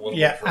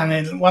 Yeah, and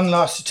then one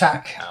last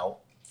attack. Ow.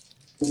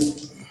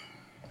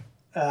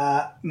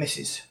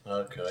 Misses.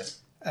 Okay.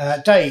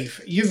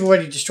 Dave, you've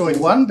already destroyed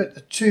 1, but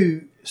the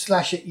 2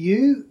 slash at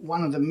you.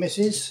 1 of them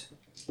misses.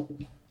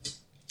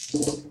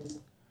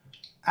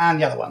 And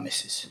the other one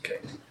misses. Okay.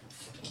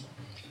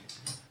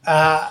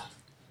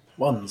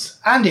 Ones.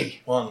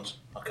 Andy. 1s.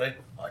 Okay.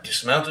 I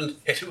dismount and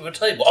hit it with a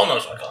table. Oh no,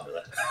 so I can't do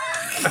that.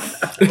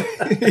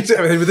 Hit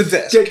everything with a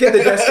desk. Get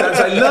the desk down and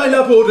say, line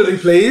up orderly,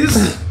 please.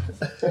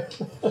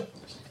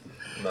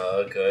 No,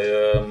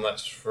 okay.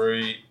 That's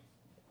 3,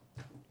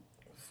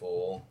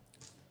 4,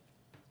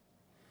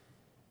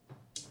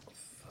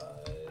 5,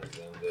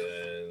 and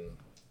then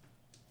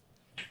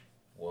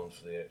 1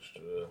 for the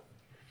extra.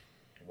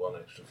 1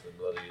 extra for the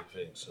bloody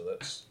thing. So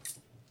that's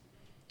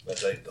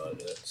 8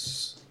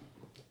 dice.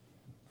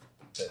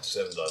 That's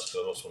 7 dice because I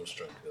lost 1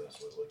 strength. Yeah, that's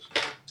what it works.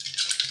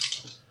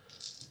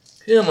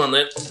 Come on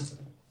then.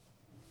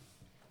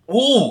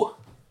 Ooh!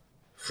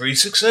 3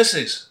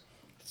 successes.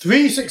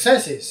 3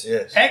 successes.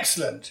 Yes.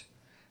 Excellent.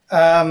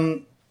 Now,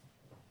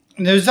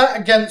 is that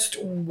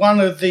against one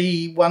of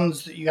the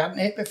ones that you hadn't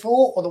hit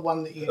before, or the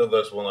one that you? No,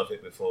 that's one I've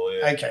hit before.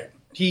 Yeah. Okay.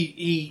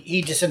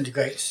 He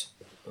disintegrates.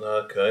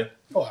 Okay.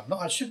 Oh, I'm not.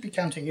 I should be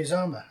counting his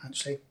armour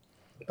actually,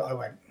 but I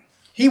won't.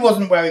 He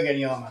wasn't wearing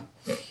any armour.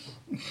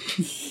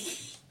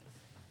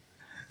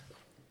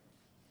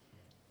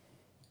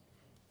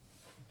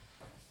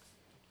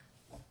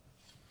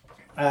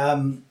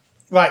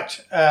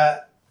 Right,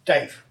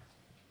 Dave.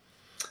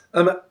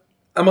 Am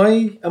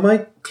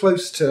I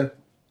close to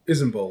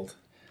Isambald?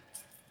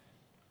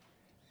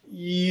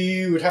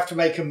 You would have to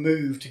make a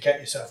move to get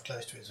yourself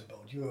close to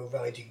Isambald. You were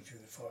riding through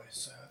the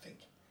forest, so I think.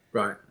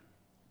 Right.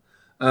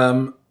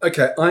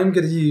 Okay, I'm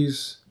going to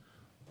use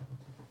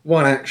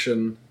 1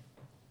 action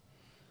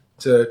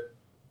to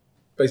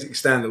basically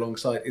stand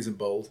alongside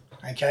Isambald.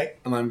 Okay.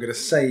 And I'm going to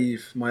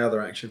save my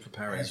other action for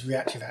parry. As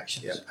reactive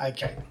actions. Yeah.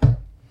 Okay.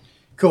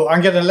 Cool.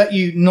 I'm going to let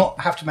you not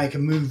have to make a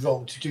move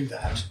roll to do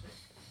that.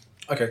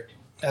 Okay.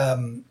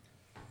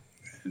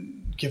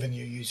 Given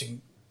you're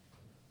using,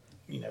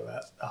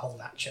 a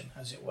whole action,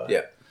 as it were.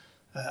 Yeah.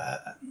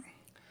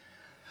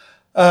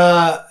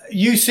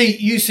 You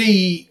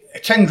see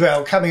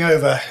Tengrel coming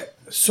over,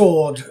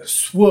 sword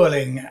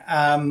swirling.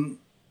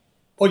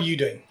 What are you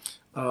doing?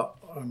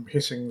 I'm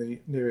hitting the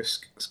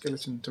nearest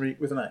skeleton to me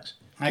with an axe.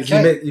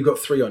 Okay. You've got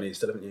 3 on you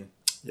still, haven't you?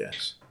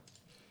 Yes.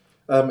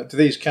 Do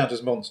these count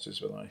as monsters,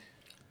 will they?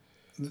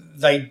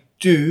 They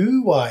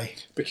do. Why?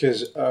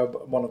 Because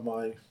one of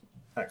my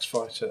axe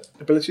fighter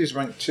abilities,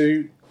 rank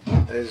 2,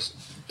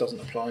 doesn't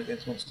apply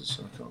against monsters,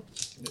 so I can't.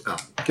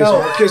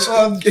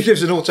 Oh. It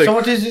gives an auto. So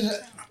what is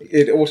it?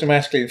 It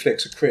automatically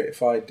inflicts a crit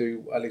if I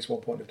do at least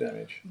 1 point of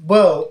damage.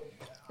 Well,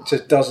 It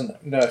says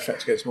doesn't, no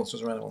effect against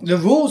monsters or animals. the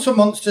rules for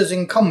monsters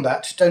in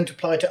combat don't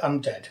apply to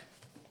undead.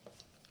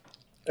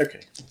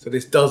 Okay. So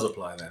this does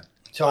apply then.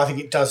 So I think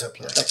it does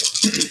apply.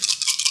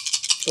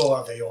 Or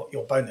rather,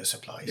 your bonus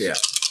applies. Yeah.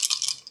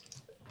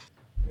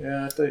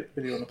 Yeah, I don't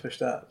really want to push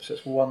that. So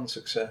it's 1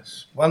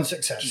 success. 1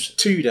 success. Just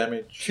 2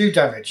 damage. 2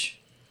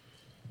 damage.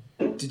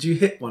 Did you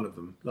hit one of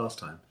them last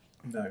time?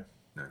 No.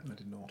 No. I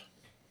did not.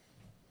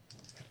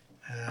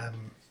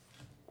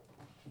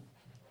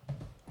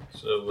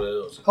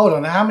 So, Hold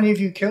on. How many have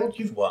you killed?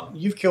 One.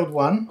 You've killed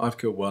 1. I've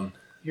killed one,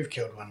 You've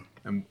killed 1.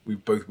 and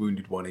we've both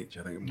wounded one each,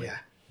 I think. haven't we? Yeah.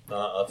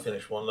 I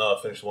finished one. No,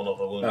 I finished one off.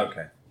 I wounded.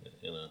 Okay.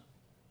 You know.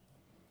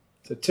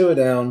 So 2 are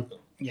down,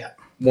 Yeah.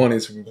 1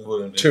 is...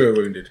 Wounded. 2 are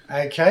wounded.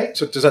 Okay.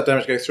 So does that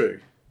damage go through?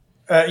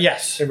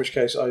 Yes. In which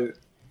case I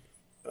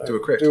Do a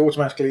crit. do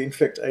automatically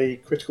inflict a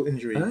critical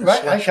injury. Ah.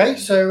 Right. Slash Okay. one.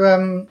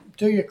 So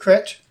do your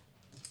crit.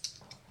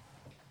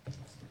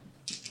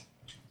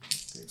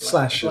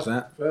 Slash is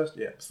that. First,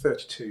 yeah,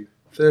 32.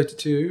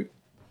 32.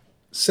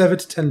 Severed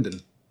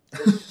tendon.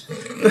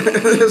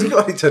 There's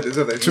got any tendons,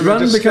 have they? To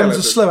run becomes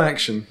a slow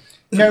action.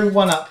 Go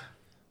 1 up.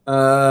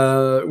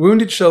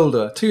 Wounded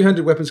shoulder.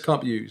 200 weapons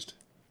can't be used.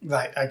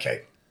 Right.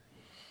 Okay.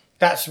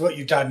 That's what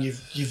you've done.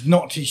 You've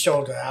knocked his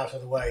shoulder out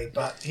of the way,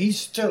 but he's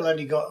still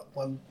only got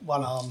one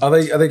arm. Are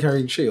they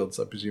carrying shields?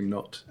 I presume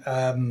not.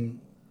 No,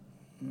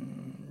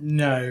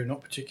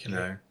 not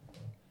particularly. No.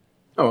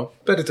 Oh well,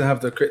 better to have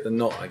the crit than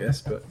not, I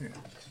guess. But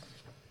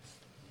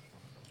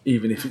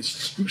even if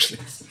it's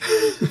useless.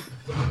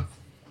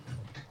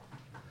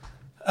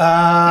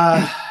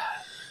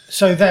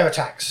 So their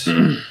attacks.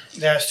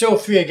 There are still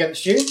 3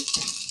 against you.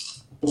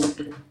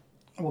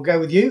 We'll go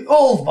with you.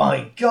 Oh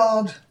my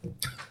god!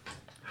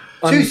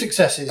 2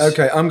 successes.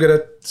 Okay, I'm going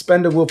to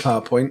spend a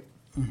willpower point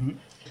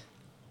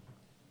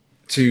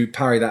to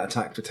parry that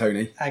attack for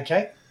Tony,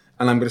 Okay.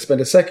 and I'm going to spend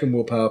a second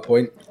willpower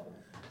point,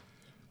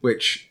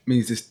 which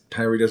means this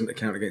parry doesn't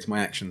count against my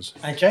actions.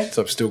 Okay.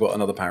 So I've still got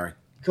another parry.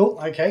 Cool.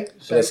 Okay.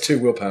 So So that's 2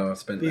 willpower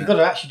spent. you've there.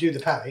 got to actually do the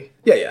parry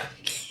Yeah.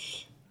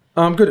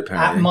 I'm good at at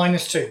parrying.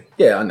 -2.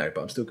 Yeah, I know,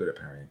 but I'm still good at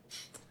parrying.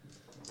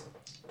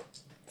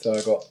 So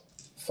I got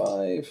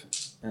 5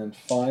 and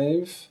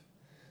 5.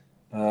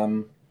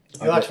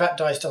 Your artifact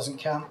dice doesn't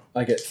count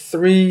I get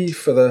 3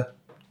 for the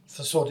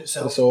for sword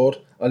itself. sword.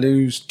 I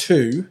lose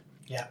 2,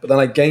 Yeah. but then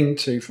I gain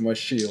 2 from my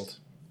shield.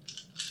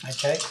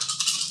 Okay.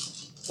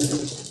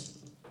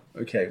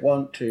 Okay,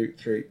 1, 2,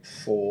 3,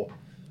 4,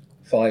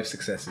 5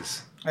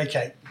 successes.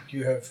 Okay.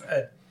 You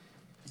have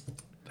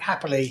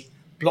happily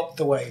blocked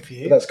the way for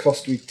you. But that's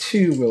cost me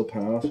 2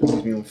 willpower, so it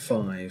leaves me on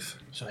 5.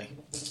 Sorry.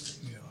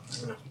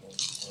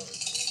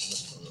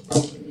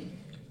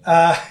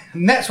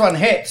 Next one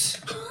hits.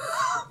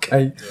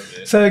 Okay.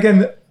 So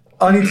again,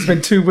 I need to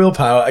spend 2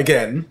 willpower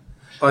again.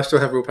 I still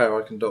have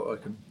willpower. I can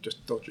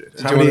just dodge it.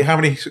 Do you wanna- How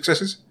many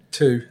successes?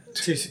 2.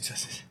 2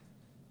 successes.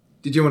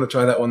 Did you want to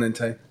try that one then,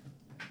 Tay?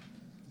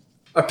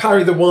 I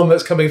parry the one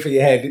that's coming for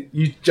your head.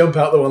 You jump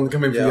out the one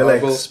coming for Yeah, your I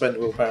legs. will spend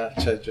willpower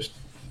to just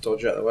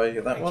dodge out the way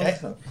of that Okay.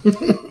 one.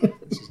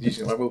 This is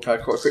using my willpower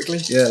quite quickly.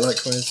 Yeah,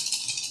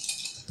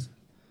 likewise.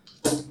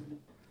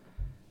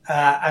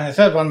 And the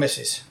third one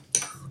misses.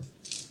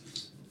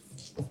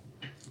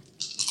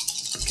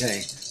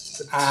 Okay.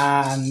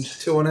 And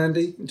 2 on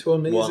Andy and 2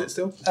 on me, One. is it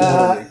still?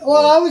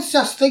 well, I was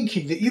just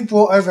thinking that you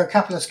brought over a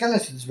couple of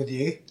skeletons with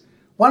you.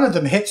 One of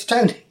them hits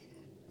Tony.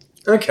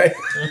 Okay.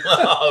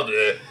 Oh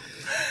dear.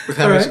 With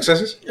how many Alright.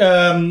 successes?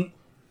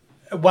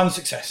 1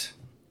 success.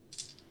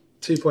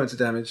 2 points of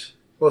damage.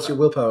 What's your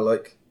willpower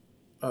like?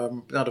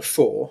 Out of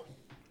 4.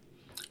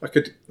 I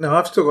could. No,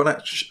 I've still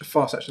got a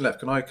fast action left.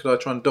 Could I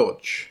try and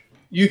dodge?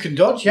 You can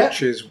dodge, yeah.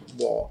 Which is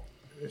what?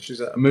 Which is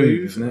a Move,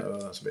 move, isn't it? Oh,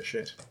 that's a bit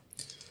shit.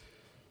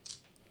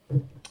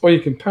 Or you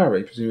can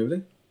parry,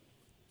 presumably.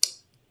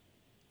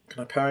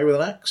 Can I parry with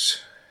an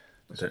axe?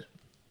 I don't,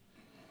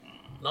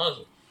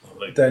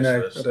 Nice. don't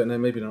know. I don't know.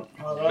 Maybe not.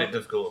 A bit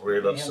difficult,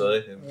 really, I'd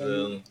say.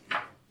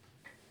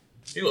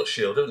 You got a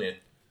shield, haven't you?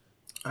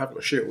 I have got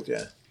a shield,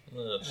 yeah.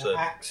 I'd say.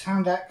 Axe,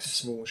 hand axe.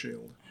 Small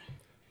shield.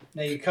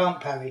 No, you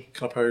can't parry.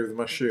 Can I parry with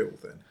my shield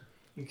then?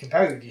 You can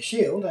parry with your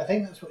shield. I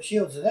think that's what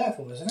shields are there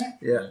for, isn't it?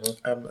 Yeah.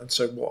 And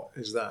so what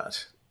is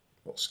that?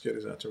 What skill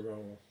is that to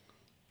roll?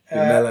 Be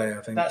melee,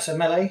 I think. That's a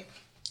melee.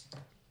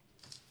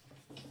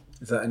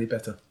 Is that any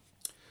better?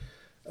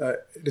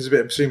 It is a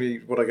bit, presumably,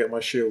 what I get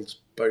my shield's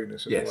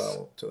bonus as Yes.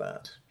 well to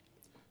that.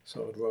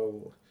 So I would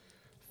roll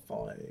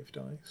 5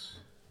 dice.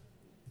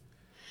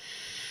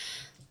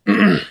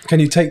 Can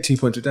you take 2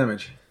 points of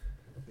damage?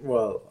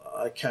 Well,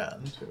 I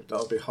can.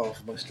 That'll be half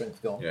of my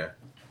strength gone. Yeah.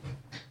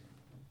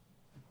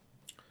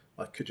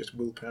 I could just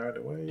willpower it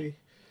away.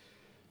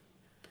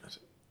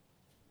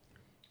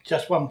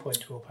 Just 1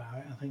 point to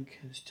willpower. I think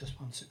it's just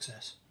 1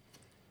 success.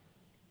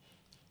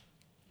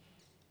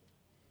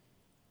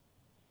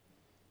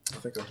 I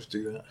think I'll just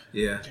do that.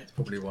 Yeah. It's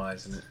probably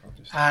wise, isn't it? I'll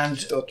just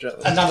And dodge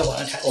out there. another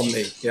one attacks On you.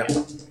 me. Yeah.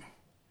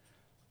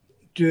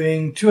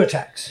 Doing 2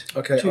 attacks.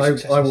 Okay, 2 I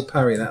successes. will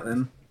parry that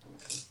then.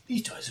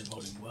 These dice are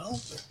rolling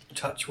well.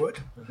 Touch wood.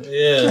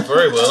 Yeah,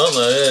 very well, aren't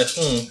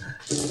they?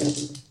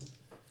 Yeah.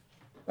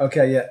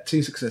 Okay, yeah,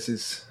 2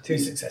 successes. 2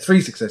 successes.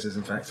 3 successes,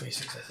 in fact. 3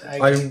 successes.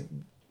 Okay,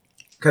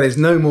 there's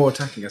no more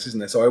attacking us, isn't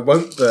there? So I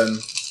won't burn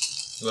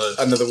No.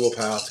 another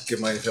willpower to give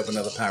myself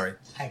another parry.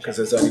 Because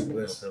there's only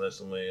this. Okay, that's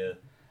on me,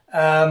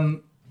 yeah.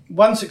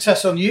 1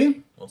 success on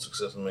you. 1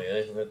 success on me,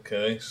 eh?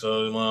 Okay,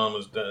 so my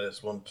armor's down.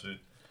 That's 1, 2.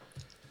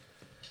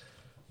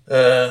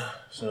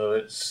 So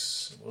it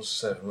was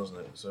 7,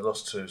 wasn't it? So I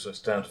lost 2, so it's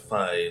down to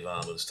 5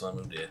 armor this time.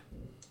 Oh dear.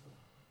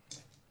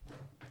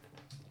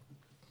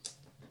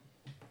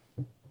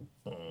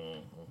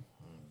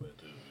 Where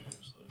do we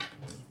use those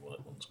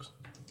white ones?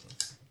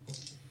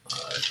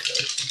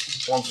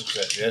 Okay, 1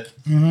 success, yeah.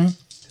 Come on.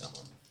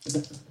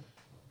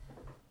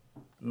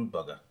 Ooh,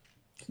 bugger.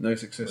 No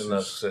successes.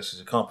 No successes.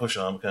 You can't push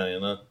armor, can you?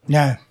 No.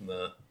 No.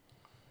 No.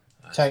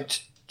 So,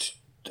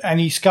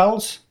 any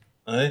skulls?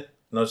 Eh?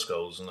 No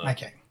skulls. No.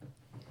 Okay.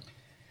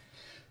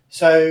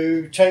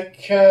 So,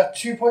 take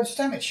 2 points of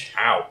damage.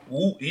 Ow!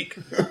 Ooh, eek.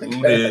 Ooh, Yeah,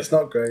 dear. that's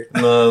not great.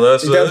 No,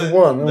 that's He's down to 1.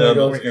 Oh my No,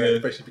 god. We're going to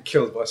basically be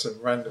killed by some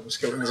random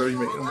skeleton zombie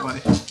on the way.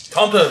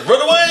 Hunter,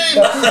 run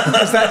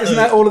away! Isn't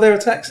that all of their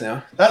attacks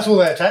now? That's all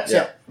their attacks,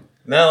 yeah.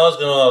 Now I was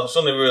going to. I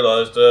suddenly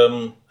realised,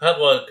 how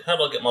do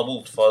I get my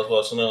wolf to fire as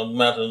well? So now I'm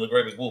mounted on a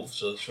great big wolf.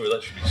 So sure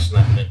that should be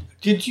snapping it.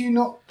 Did you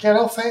not get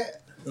off it?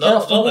 No, Get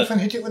off the not wolf it.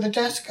 and hit it with a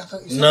desk? I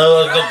thought you said.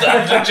 No,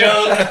 that was a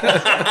joke.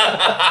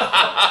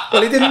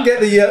 Well, he didn't get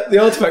the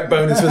artifact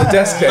bonus for the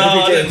desk head. No,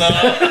 I did.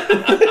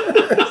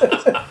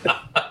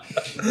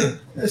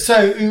 didn't know.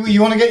 So,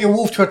 you want to get your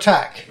wolf to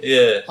attack?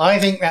 Yeah. I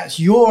think that's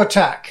your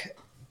attack.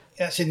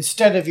 That's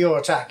instead of your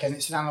attack, and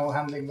it's an animal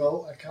handling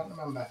roll. I can't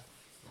remember.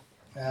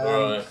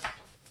 Right.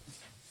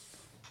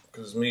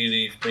 Because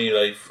melee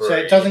 3. So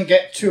it doesn't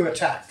get 2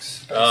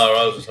 attacks. Oh,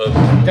 I was just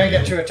hoping. You don't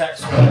get 2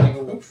 attacks for hitting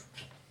a wolf.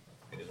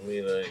 Because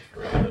melee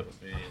 3, that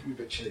would be. A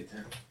bit chilly,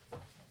 Dan.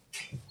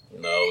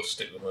 No, I'll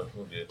stick with my.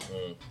 Oh dear.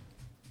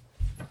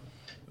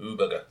 Ooh,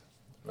 bugger.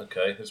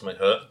 Okay, this may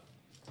hurt.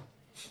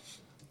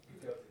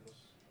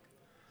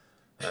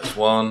 That's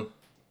 1.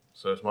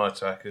 So it's my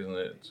attack, isn't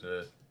it?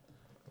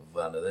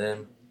 One of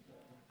them.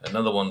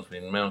 Another one's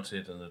been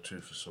mounted and a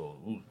 2 for sword.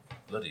 Ooh,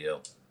 bloody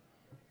hell.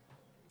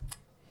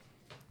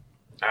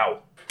 Ow.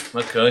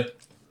 Okay.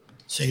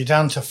 So you're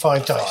down to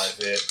 5 dice.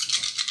 5 here.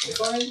 If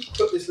I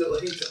put this little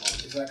heater on,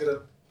 is that going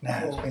to...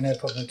 No, it'll be no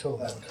problem at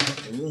all.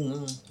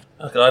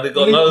 Okay, I got as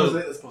no little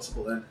as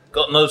possible then.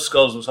 got no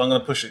skulls, so I'm going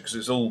to push it because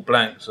it's all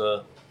blank.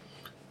 So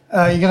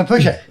You're going to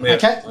push it? Yeah,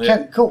 Okay, yeah.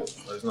 okay, cool.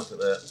 there's nothing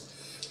there.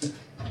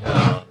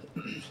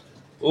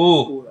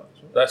 Ooh,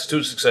 that's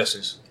 2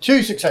 successes.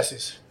 2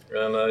 successes.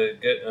 And I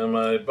get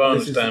my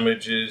bonus This is-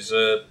 damage is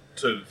 2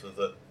 for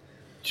the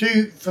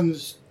 2 from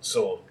the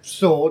sword.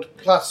 sword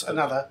plus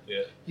another.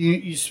 Yeah,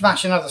 You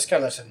smash another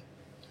skeleton.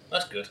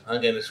 that's good.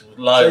 Again, this was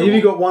So live. have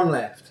you got 1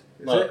 left?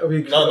 Is No, it? Have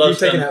you, no, have you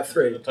taken out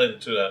 3? I've taken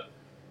 2 out.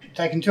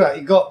 Taken 2 out.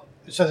 You got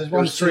so there's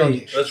 1 was still on 3.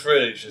 you. That's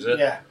 3 each, is it?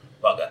 Yeah.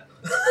 Bugger.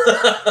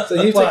 So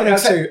you've Well, taken out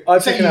 2.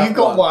 I've taken out you've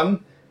got 1.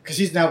 1 because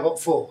he's now got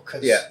 4.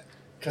 Cause, Yeah.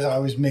 Because I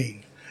was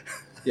mean.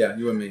 Yeah,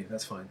 you and me.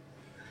 That's fine.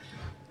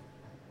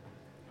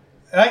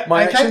 Right.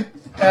 My okay.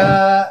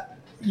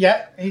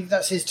 Yeah.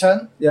 That's his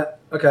turn. Yeah.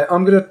 Okay,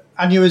 I'm going to...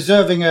 And you're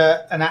reserving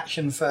an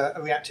action for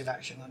a reactive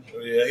action, aren't you?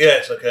 Yeah,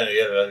 yes, I can.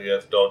 Yeah,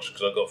 dodge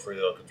because I've got 3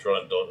 that I can try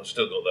and dodge. I've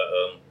still got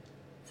that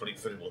fleet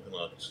one thing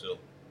I can still.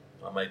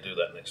 I may do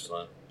that next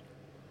time.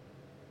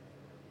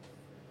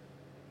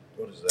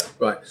 What is that?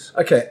 Right.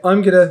 Okay,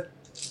 I'm going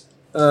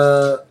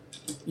to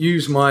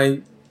use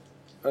my...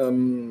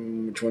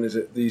 which one is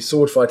it? The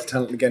sword fighter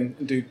talent again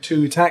and do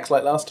 2 attacks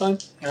like last time.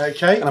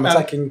 Okay. And I'm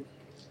attacking...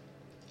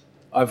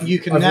 You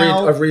can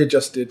now- I've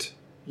readjusted...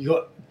 You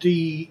got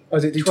D. Oh,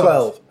 is it D12?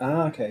 12.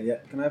 Ah, okay, yeah.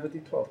 Can I have a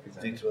D12, please?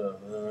 Andy? D12.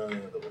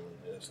 The one.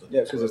 Yes, the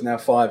Yeah, because there's now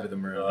 5 of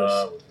them around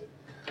us. with it.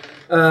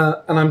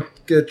 And I'm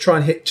going to try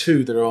and hit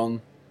 2 that are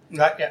on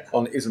Right. Yeah.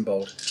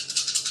 Isambard.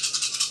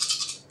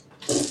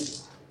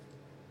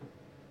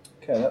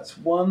 Okay, that's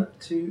 1,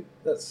 2,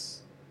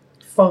 that's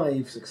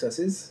 5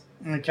 successes,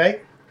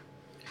 Okay.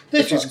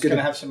 This Which is one's good. going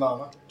to have some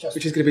armor. Just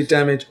which is going to be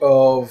damage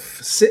of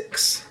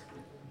 6.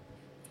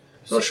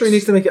 Not sure he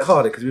needs to make it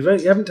harder because you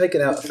haven't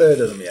taken out a third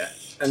of them yet,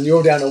 and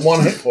you're down to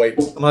 1 hit point.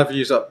 And I've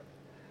used up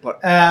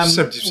like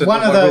 70%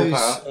 one of of my those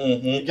willpower.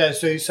 it goes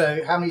through.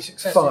 So how many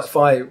successes?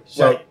 5.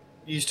 So Well,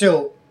 you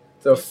still.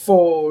 there were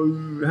 4.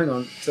 Hang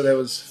on. So there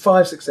was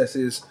 5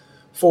 successes,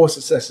 4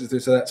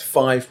 successes. So that's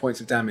 5 points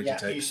of damage you Yeah,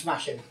 take. you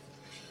smash him.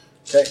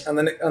 Okay,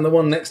 and the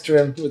one next to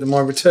him with my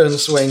return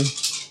swing.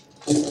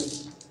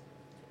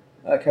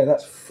 Okay,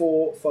 that's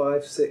 4,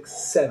 5, 6,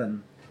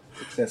 7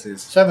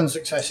 successes. 7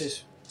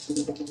 successes.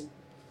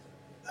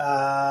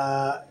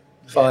 5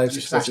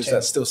 you smashed successes. him.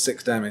 That's still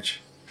 6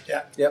 damage.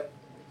 Yeah. Yep.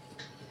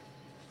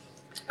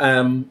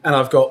 And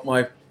I've got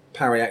my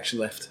parry action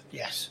left.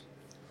 Yes.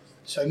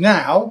 So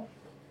now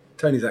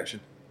Tony's action.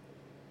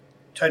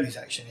 Tony's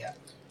action. Yeah.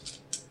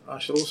 I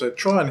shall also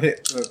try and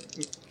hit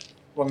the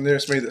one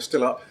nearest me that's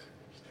still up.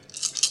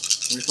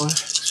 With my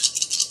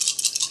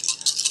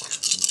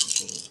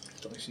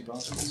juicy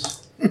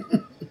bastards.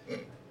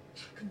 Okay,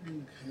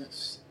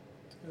 that's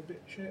a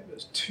bit shit.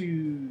 That's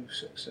 2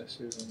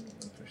 successes.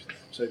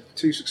 So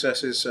 2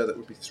 successes, so that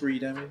would be 3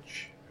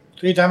 damage.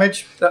 3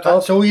 damage. That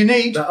That's all you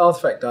need. That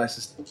artifact dice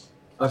is.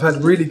 I've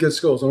had really good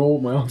scores on all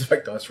my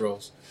artifact dice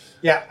rolls.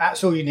 Yeah,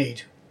 that's all you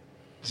need.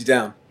 Is he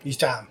down? He's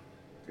down.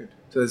 Good.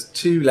 So there's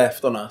 2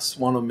 left on us.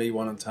 1 on me,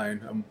 1 on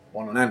Tone, and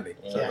 1 on Andy.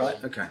 Is that Yeah.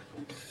 right? Okay.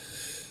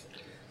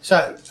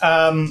 So,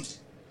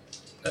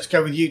 let's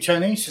go with you,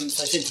 Tony,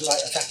 since I seem to like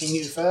attacking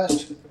you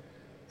first.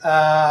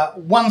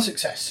 1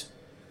 success.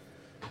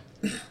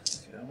 Okay,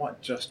 I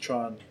might just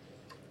try and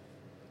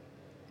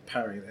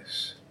parry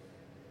this.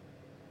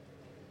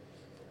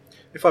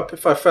 If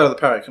I fail the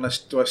parry,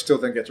 do I still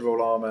then get to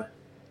roll armour?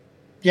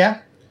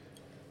 Yeah.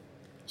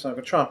 So I'm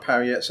going to try and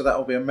parry it. So that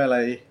will be a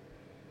melee.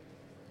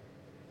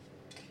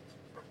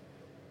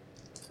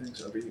 I think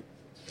so. It'll be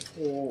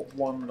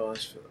 1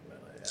 dice for the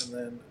melee, and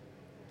then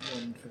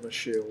 1 for the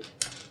shield.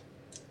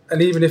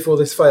 And even if all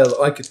this failed,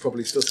 I could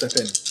probably still step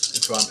in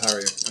and try and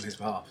parry on his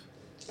behalf.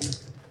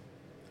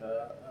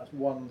 That's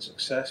 1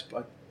 success,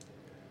 but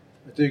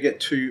I do get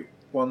 2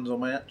 1s on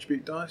my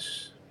attribute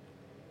dice.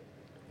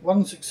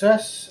 1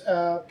 success.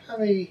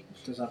 Parry.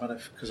 Does that matter?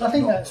 Because I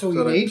think that's all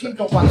you need. You've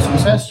got 1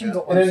 success. You've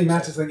got It 1 only success.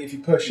 matters, I think, if you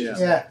push it.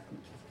 Yeah.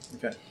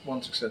 Okay,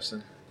 1 success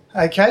then.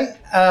 Okay.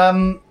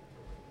 1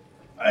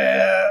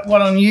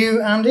 on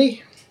you,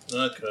 Andy.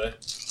 Okay.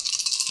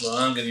 Well,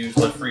 I'm going to use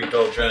my free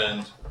dodge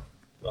and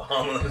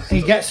armor.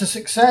 He gets a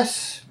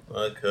success.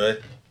 Okay.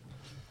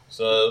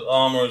 So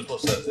armor is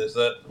what's that? Is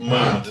that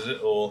movement? Is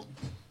it or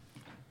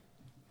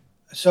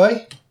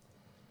Sorry?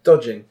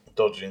 Dodging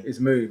dodging? is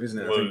move, isn't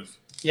it? I think. Move.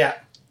 Yeah.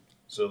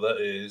 So that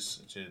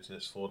is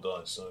it's 4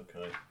 dice.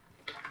 Okay.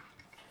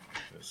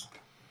 Yes.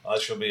 I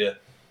shall be a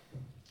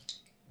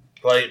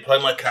play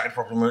my character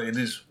properly. It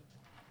is.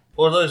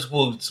 What are those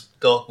woods?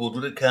 Dark wood.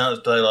 Would it count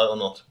as daylight or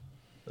not?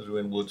 As we're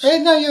in woods.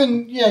 No,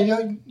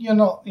 you're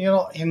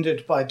not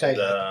hindered by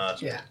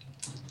daylight. Yeah.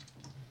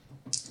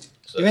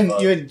 So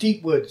You're in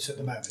deep woods at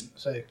the moment,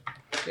 so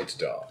It's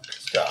dark.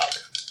 It's dark.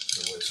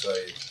 So we'll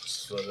say.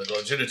 So they've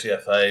got agility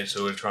F8,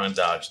 so we'll try and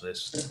dodge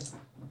this.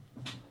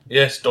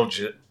 Yes, dodge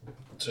it.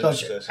 2 dodge it.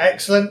 successes.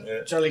 Excellent,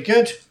 Yeah. jolly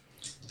good.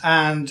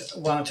 And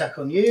 1 attack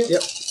on you.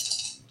 Yep.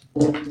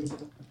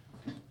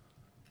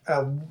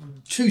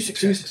 2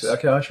 successes.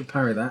 Okay, I shall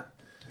parry that.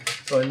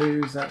 So I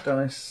lose that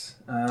dice.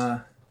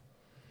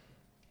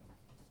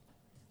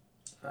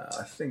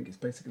 I think it's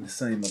basically the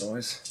same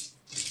otherwise.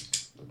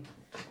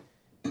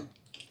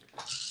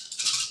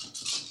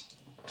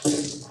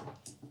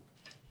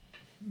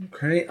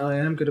 Okay, I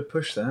am going to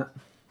push that.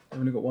 I've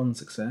only got 1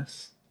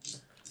 success.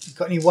 You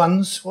got any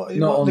 1s? What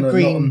Not on on the the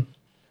green? not on-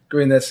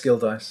 Green, they're skill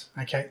dice.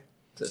 Okay.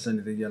 So it's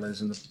only the yellows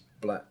and the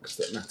blacks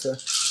that matter.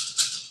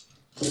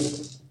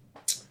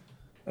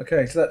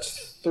 Okay, so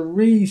that's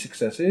 3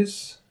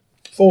 successes.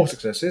 4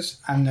 successes.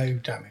 And no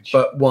damage.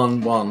 But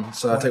 1.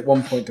 So I take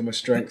 1 point to my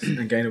strength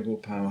and gain a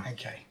willpower.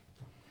 Okay.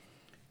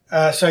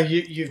 So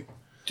you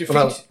defeat.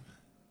 Well,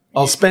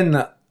 I'll spend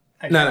that.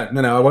 Okay.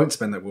 No, I won't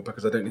spend that will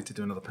because I don't need to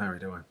do another parry,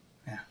 do I?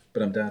 Yeah.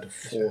 But I'm down to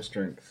 4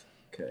 strength.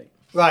 Okay.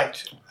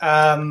 Right.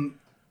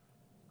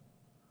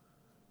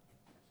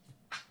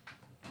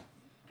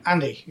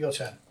 Andy, your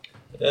turn.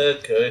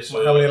 Okay,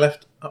 so How many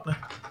left up there?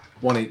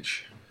 1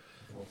 each.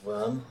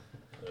 1,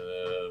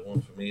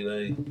 1 for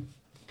melee,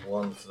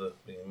 1 for the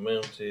being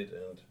mounted,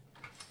 and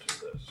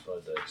 2 dice,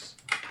 5 dice.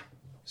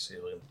 See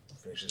if I can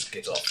finish this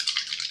kit off.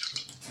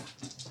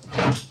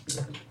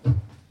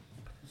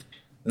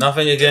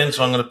 Nothing again,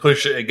 so I'm going to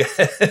push it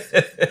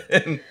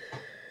again.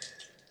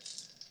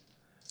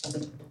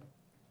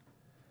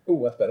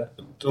 Oh, that's better.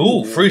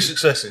 Ooh, 3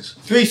 successes.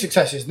 3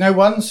 successes. No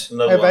 1s.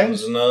 No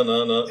bangs. ones.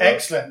 No.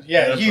 Excellent.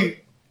 Yeah, you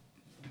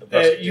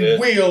Yeah.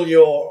 wheel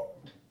your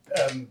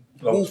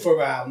wolf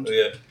around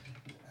Yeah.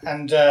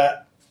 and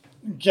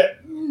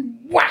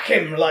whack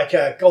him like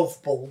a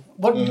golf ball.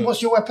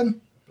 What's your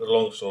weapon? The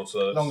longsword,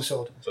 so it's,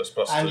 Longsword. So it's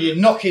plus And 2. you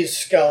knock his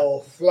skull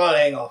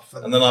flying off.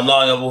 And then I'm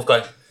lying on the wolf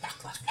going,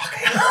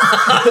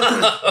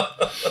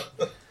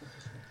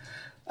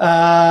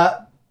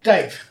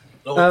 Dave,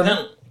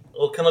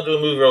 can I do a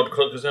move roll?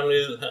 Because how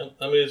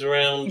many is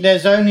around?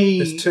 there's only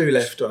There's 2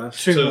 left on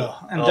us. 2 more.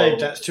 And Dave,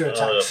 that's 2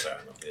 attacks. Fair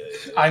enough.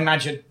 Yeah. I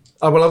imagine.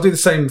 Oh, well, I'll do the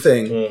same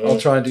thing. I'll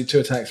try and do 2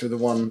 attacks with the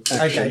 1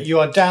 action. Okay, you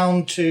are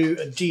down to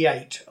a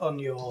D8 on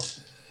your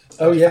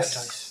Oh, artifact yes.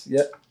 dice.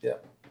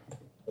 Yep.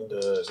 And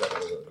is that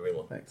one, the green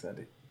one? Thanks,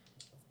 Andy.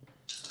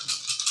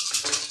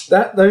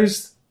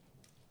 Those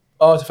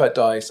artifact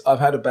dice, I've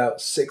had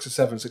about 6 or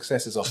 7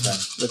 successes off them.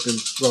 They've been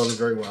rolling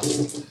very well.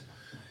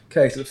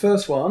 Okay, so the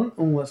first one,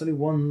 that's only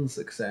 1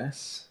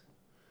 success,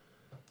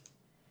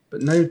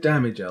 but no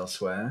damage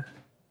elsewhere.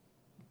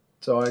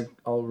 So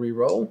I'll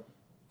re-roll.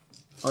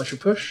 I shall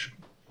push.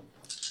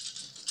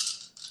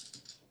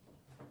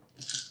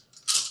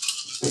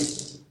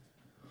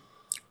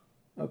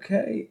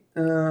 Okay,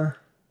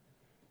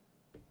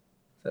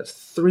 that's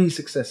 4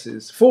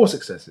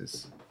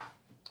 successes.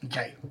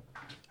 Okay.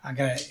 I'm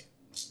going to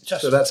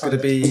just. So that's going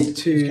to be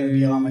He's gonna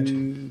be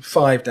armoured.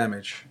 5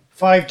 damage.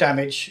 5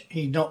 damage.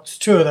 He knocks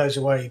 2 of those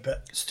away,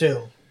 but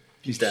still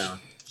He's down.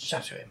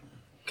 shatter him.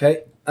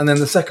 Okay, and then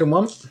the second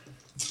one.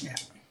 Yeah.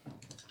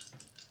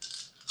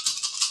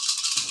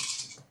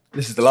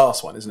 This is the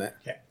last one, isn't it?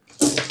 Yeah.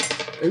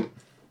 Ooh.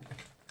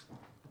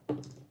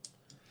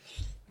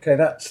 Okay,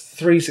 that's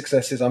 3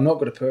 successes. I'm not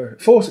going to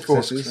push. 4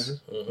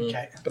 successes.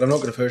 Okay. But I'm not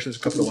going to push. There's a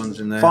couple of ones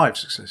in there. 5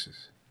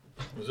 successes.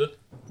 Was it?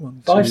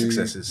 5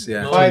 successes,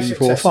 yeah. 5 3,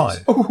 4,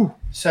 successes. 5.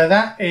 So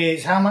that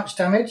is how much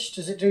damage?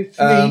 Does it do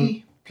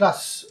 3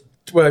 plus?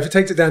 Well, if it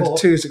takes it down 4.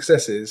 to 2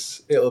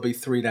 successes, it'll be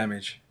 3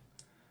 damage.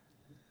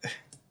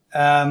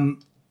 No,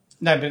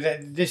 but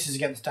this is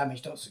against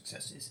damage, not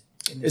successes.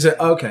 Is it?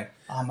 Okay.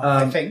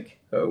 I think.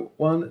 So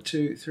 1,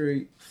 2,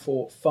 3,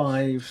 4,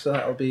 5. So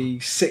that'll be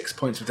 6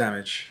 points of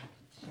damage.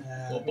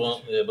 Yeah,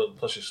 but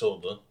plus your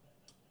sword, though.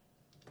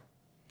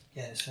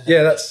 Yeah, so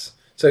Yeah, that's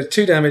so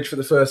 2 damage for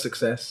the first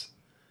success,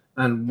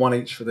 and 1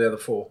 each for the other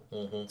 4.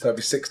 So that'd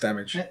be 6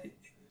 damage.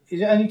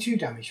 Is it only 2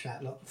 damage for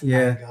that lot? For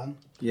Yeah. that gun?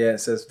 Yeah, it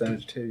says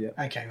damage 2.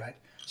 Yeah. Okay, right.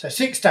 So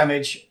 6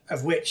 damage,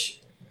 of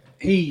which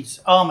his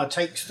armour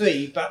takes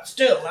 3, but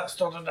still, that's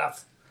not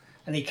enough.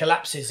 And he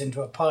collapses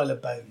into a pile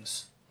of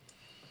bones.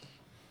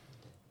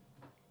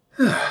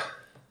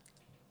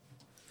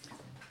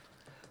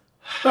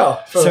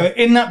 Oh, So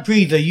in that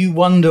breather, you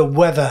wonder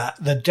whether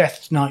the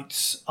Death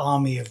Knight's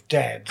army of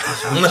dead is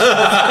Creeping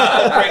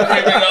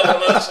up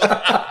on us.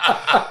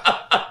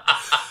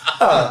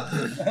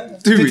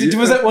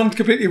 was that one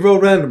completely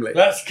rolled randomly?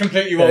 That's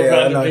completely well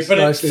randomly, nice, but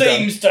nicely it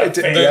seems to done.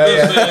 fit.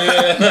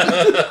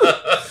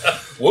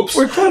 Whoops.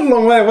 We're quite a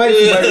long way away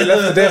from where we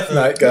left the Death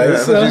Knight,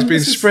 guys. He's been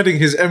spreading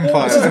his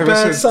empire This is a ever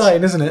bad since.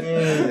 sign, isn't it?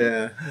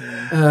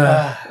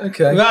 Yeah.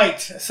 Okay. Right,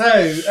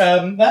 so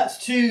that's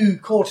 2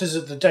 quarters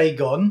of the day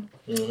gone.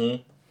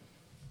 Do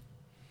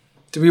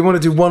we want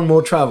to do one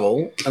more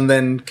travel and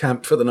then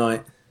camp for the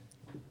night?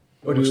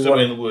 Or do We're we still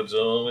want... in the woods,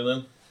 aren't we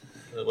then?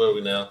 Where are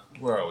we now?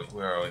 Where are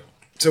we?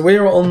 So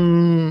we're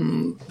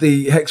on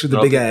the hex with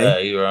the big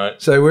A. You're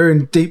right. So we're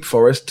in deep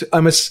forest.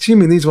 I'm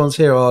assuming these ones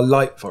here are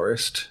light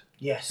forest.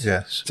 Yes.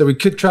 Yes. So we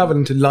could travel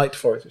into light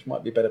forest, which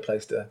might be a better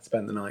place to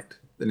spend the night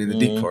than in the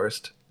deep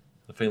forest.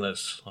 I think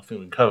we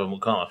can cover them,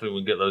 can't I? think we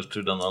can get those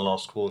 2 done in the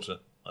last quarter,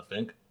 I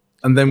think.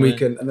 And then we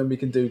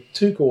can do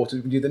 2 quarters.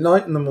 We can do the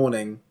night and the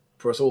morning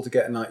for us all to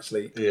get a night's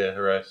sleep. Yeah,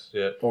 rest,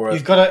 yeah. Or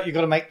You've got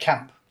to make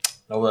camp.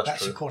 Oh, that's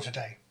That's true. a quarter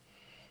day.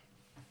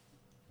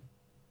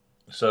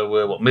 So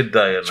we're,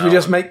 midday at should we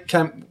just make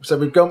camp? So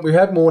we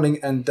had morning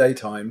and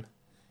daytime.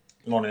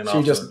 Morning and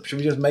Should afternoon.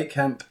 we just make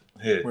camp?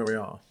 Here. Where we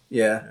are.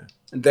 Yeah.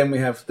 And then we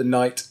have the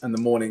night and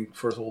the morning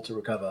for us all to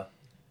recover.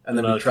 And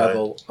then we Okay.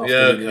 travel after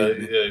Yeah, the evening.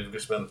 okay. Yeah, you can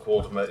spend a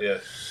quarter, mate, yeah.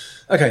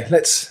 Okay,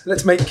 let's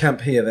make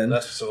camp here then.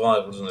 That's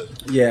survival, isn't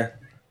it? Yeah.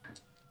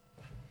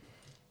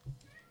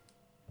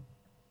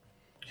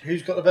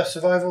 Who's got the best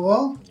survival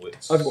roll?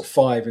 Wits. I've got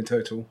 5 in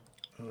total.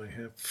 I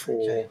have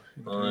 4.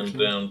 I'm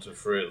down to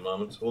 3 at the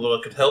moment. Although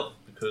I could help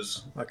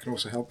because That can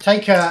also help.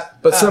 Take a.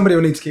 But somebody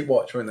will need to keep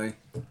watch, won't they?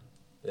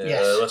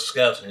 Yes. that's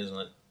scouting, isn't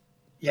it?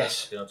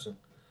 Yes.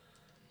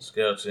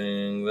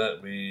 Scouting,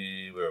 that'd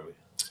be... Where are we?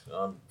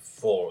 I'm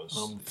 4.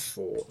 I'm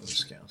 4 and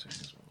scouting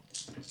as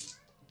well.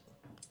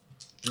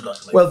 You'd like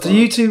to make Well, fun.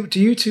 do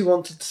you two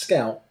want to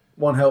scout?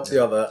 One help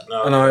the other,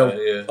 No, and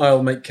okay,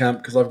 I'll make camp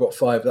because I've got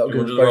 5. That'll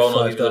You give want us to do the roll both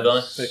and I'll 5 give you the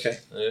dice. dice? Okay.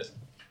 Yeah.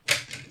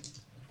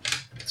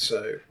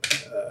 So,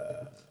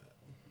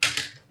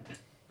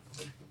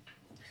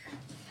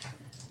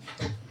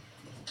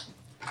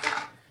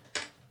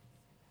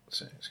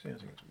 scouting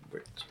is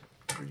wit.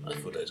 I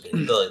thought I was going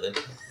to die then.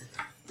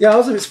 Yeah, I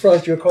was a bit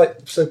surprised you were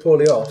quite so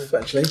poorly off,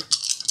 actually.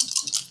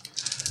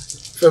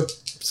 For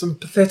some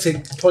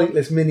pathetic,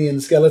 pointless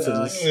minion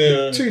skeletons.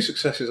 Yeah. 2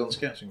 successes on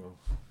scouting roll.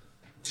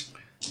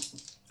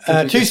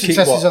 2 Just keep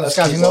successes what? on the Let's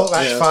scouting keep roll. what?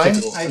 That's Yeah, fine.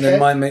 typical. And then Okay.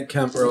 my make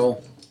camp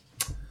roll.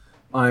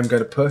 I'm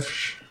going to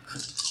push.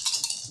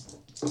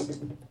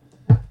 Did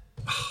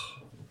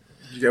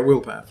you get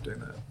willpower for doing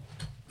that?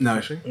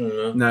 No,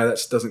 No. no, that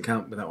doesn't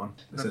count with that one.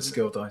 It says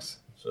skill dice.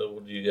 So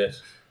what do you get?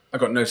 I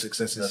got no No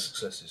successes.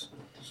 successes.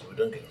 So we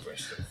don't get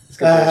arrested. It's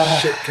going to be a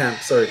shit camp.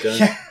 Sorry, guys.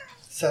 Yeah.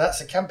 So that's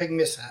a camping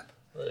mishap.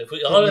 If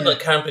I end up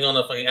camping on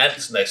a fucking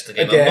ant's nest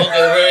again, Again. I'm not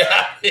going to be very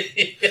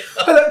happy.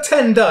 I got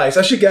 10 dice.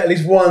 I should get at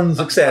least 1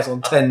 success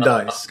on 10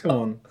 dice. Come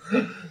on.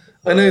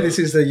 I know this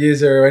is the Year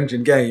Zero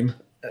Engine game.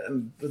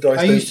 And the dice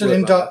Are you don't still work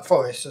in like Dark that.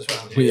 Forest as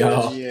well? We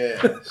are.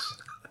 Yes. Oh,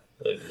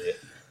 dear.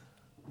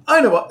 I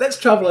know what. Let's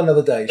travel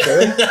another day, shall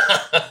we?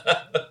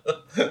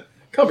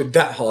 Can't be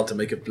that hard to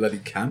make a bloody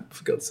camp,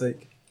 for God's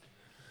sake.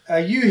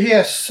 You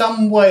hear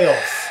some way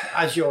off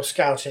as you're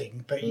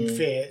scouting, but you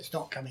fear it's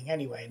not coming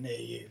anywhere near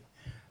you.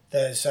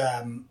 There's,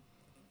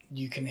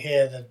 you can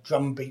hear the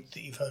drum beat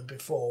that you've heard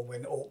before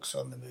when orcs are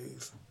on the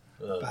move.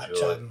 Oh, But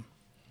joy.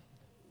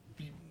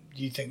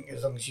 you think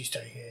as long as you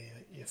stay here,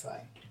 you're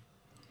fine.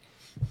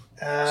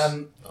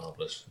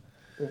 Marvellous.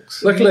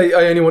 orcs. Luckily,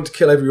 I only want to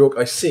kill every orc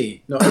I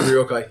see, not every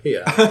orc I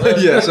hear.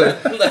 Yeah, so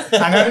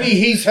And only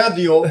he's heard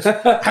the orcs,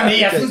 and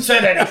he hasn't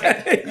said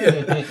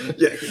anything.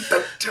 yeah,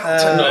 don't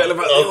tell Noel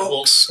about the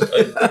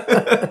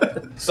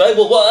orcs. Say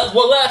what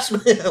last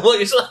what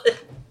you say?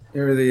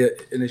 Here are the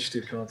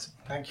initiative cards.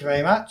 Thank you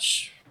very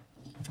much.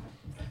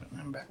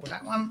 I'm back with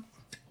that one.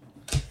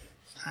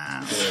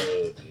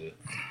 Oh, dear.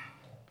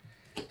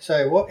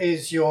 So, what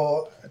is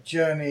your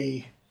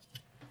journey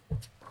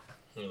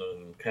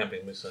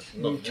Camping mishap.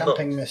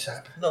 camping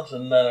mishap? Not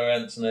another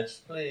ant's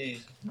nest,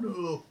 please.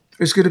 No.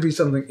 It's going to be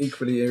something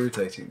equally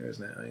irritating, though,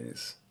 isn't it? I mean,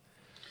 it's...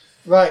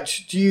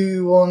 Right, do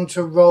you want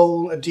to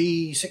roll a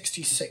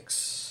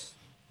D66?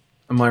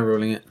 Am I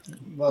rolling it?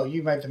 Well,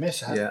 you made the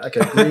mishap. Yeah,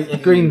 okay.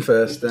 Green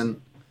first,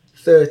 then.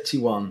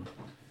 31.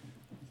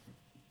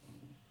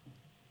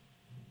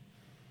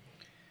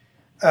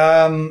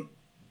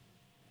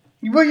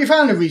 Well, you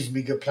found a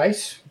reasonably good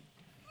place,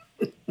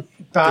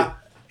 but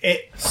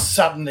it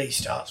suddenly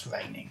starts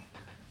raining.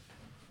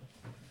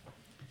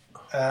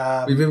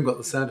 We've even got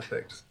the sound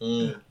effects.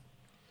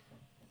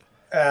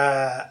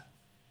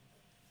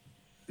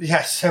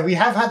 Yes, so we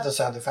have had the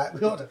sound effect.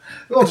 We ought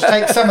to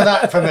take some of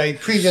that from a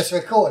previous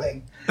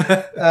recording.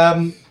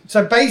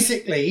 So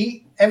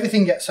basically,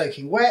 everything gets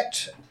soaking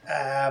wet.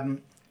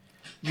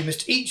 You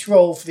must each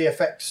roll for the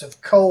effects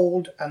of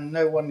cold, and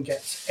no one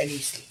gets any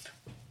sleep.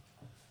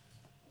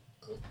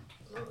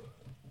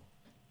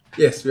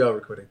 Yes, we are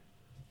recording.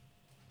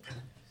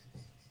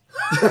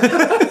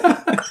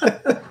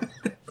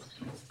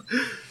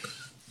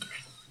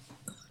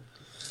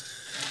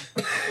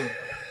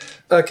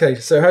 Okay,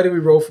 so how do we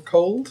roll for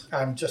cold?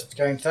 I'm just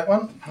going to that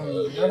one.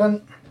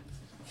 11.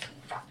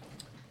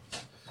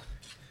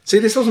 See,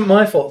 this wasn't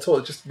my fault at all.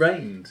 It just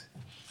rained.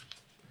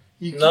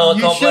 No, I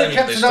can't should blame have you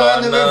kept this an eye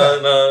on time. the river.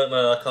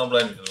 No, I can't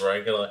blame you for the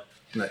rain, can I?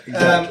 No,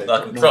 exactly.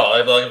 I can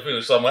try, but I can feel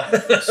it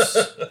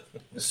somewhere.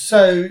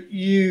 So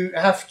you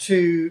have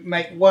to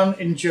make one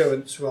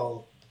endurance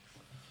roll.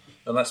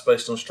 And that's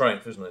based on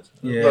strength, isn't it?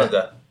 Yeah.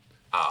 Roger.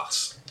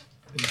 Ass.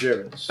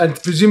 Endurance. And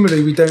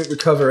presumably we don't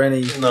recover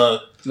any No.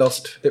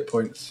 lost hit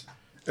points.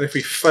 And if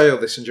we fail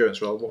this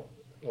endurance roll,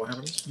 what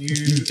happens? You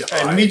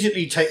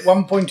immediately take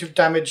 1 point of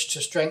damage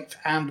to strength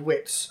and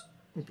wits.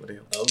 Oh, bloody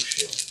hell. Oh,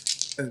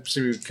 shit. And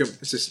presumably,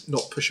 is this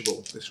not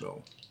pushable, this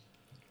roll?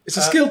 It's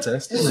a skill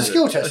test, It's isn't a it?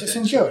 skill test, it's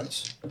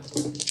endurance.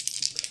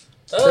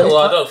 Oh, well,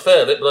 I don't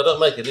fail it, but I don't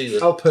make it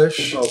either. I'll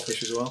push. I'll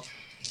push as well.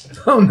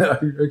 Oh no,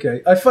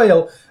 okay. I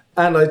fail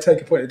and I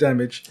take a point of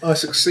damage. I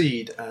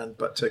succeed,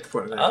 but take a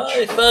point of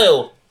damage. I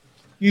fail.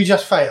 You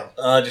just fail.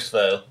 I just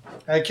fail.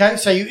 Okay,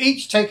 so you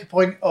each take a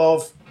point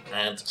of...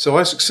 And So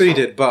I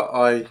succeeded, but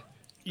I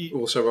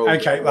also rolled.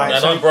 Okay, right.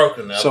 and so- I'm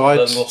broken now. so because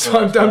I- I've lost So my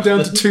I'm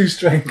down to 2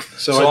 strength.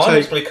 So, So I I'm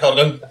take actually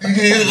Cullen.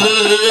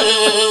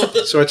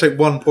 so I take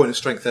 1 point of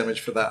strength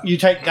damage for that. You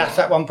take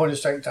that 1 point of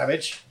strength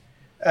damage.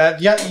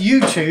 Yeah,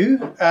 you two,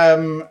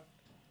 I'm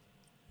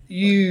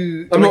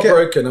not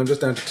broken, I'm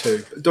just down to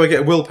 2. Do I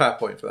get a willpower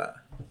point for that?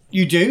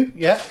 you do,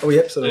 yeah. Oh,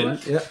 yep, so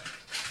right, yeah.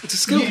 It's a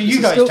skill. You it's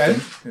a guys skill don't.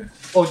 thing.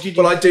 Or did you?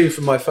 Well, I do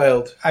for my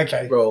failed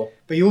Okay, roll.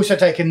 but you also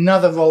take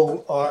another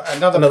roll or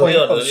another Another- point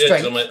Yeah, of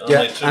strength I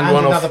Yeah, made two. and and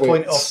one off another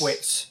point wits. of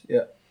wits.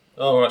 Yeah.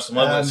 Oh, right, so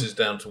my wits is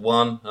down to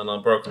 1, and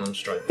I'm broken on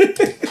strength.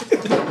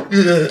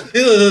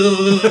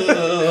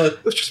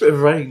 It's just a bit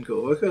of rain,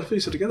 Gore. I can't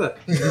piece it together.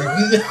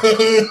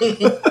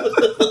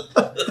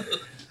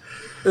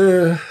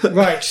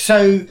 Right,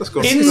 so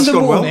gone- in that's the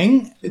gone well.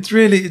 morning, It's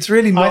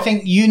really not. I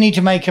think you need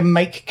to make a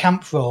make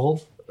camp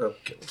roll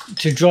Okay.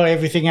 to dry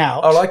everything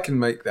out. Oh, I can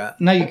make that.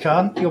 No, you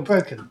can't. You're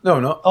broken. No,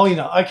 I'm not. Oh, you're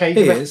not. Okay.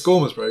 He you- is.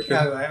 Gorma's broken.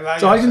 Oh, right,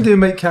 So I yes. can do a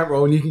make camp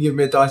roll and you can give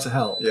me a dice of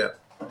help. Yeah.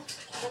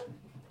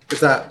 Is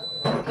that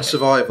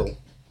survival?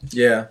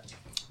 Yeah.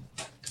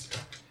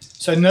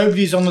 So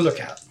nobody's on the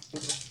lookout.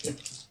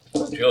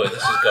 Joy,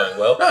 this is going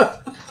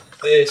well.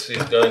 This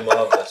is going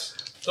marvellous.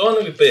 So I'm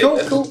going to be big. Cool,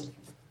 cool.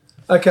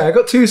 Okay, I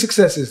got 2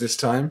 successes this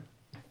time.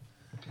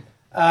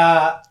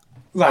 Right.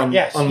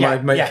 Yes. on yeah,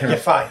 my make yeah, camp. you're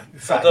fine.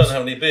 You're I fine. don't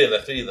have any beer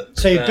left either.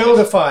 So you build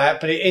a fire,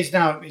 but it is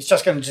now. It's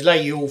just going to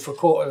delay you all for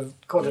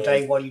quarter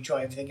day while you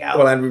dry everything out.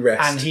 Well, and we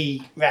rest. And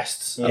he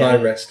rests. And I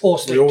rest. Or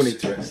We all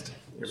sleeps. need to rest.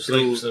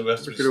 Sleeps the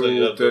rest of we the could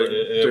all sleep.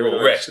 do We'll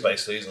it rest, actually.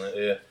 basically, isn't it?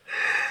 Yeah.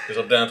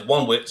 Because I'm down to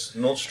 1 wits,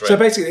 not strength. So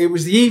basically, it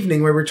was the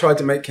evening where we tried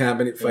to make camp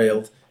and it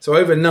failed. So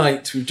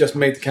overnight, we've just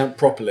made the camp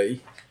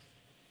properly.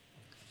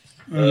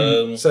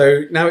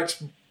 So now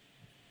it's.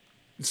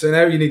 So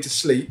now you need to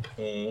sleep.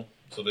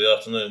 Till the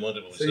afternoon, won't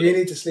it? So you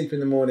need to sleep in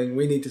the morning.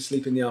 We need to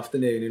sleep in the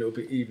afternoon. And it'll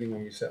be evening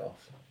when we set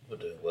off. We're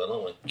doing well,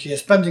 aren't So you're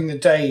spending the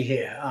day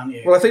here, aren't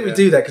you? Well, I think we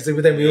do that because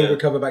then we all Yeah.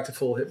 recover back to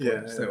full hit Yeah,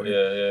 points. yeah. we?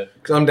 Yeah.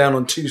 Because I'm down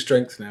on 2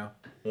 strength now.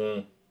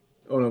 Mm.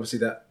 Oh, and obviously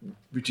that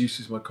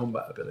reduces my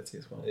combat ability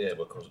as well. Yeah,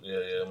 because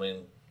I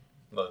mean,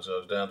 like I said, I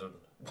was down to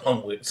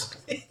 1 wits.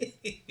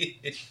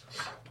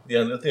 the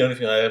only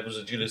thing I had was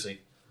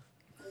agility.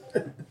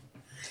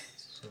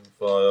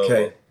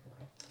 Okay.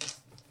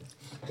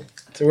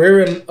 So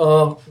we're in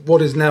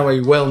what is now a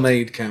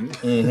well-made camp.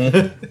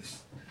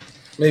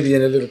 Mm-hmm. Maybe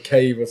in a little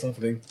cave or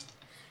something.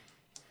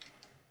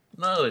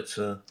 No, it's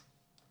a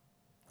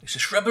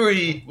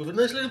shrubbery with a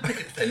nice little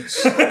picket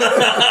fence.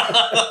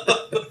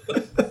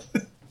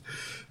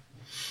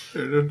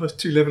 Nice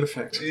 2-level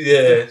effect.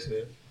 Yes.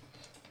 Yeah.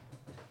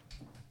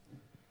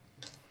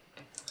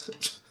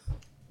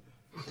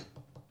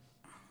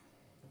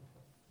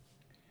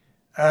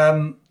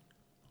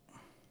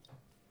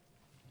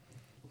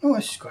 Oh,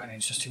 this is quite an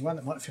interesting one.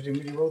 That might fit in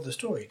really well with the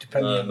story,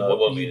 depending on No, it what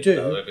won't you be. do.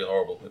 No, it'd be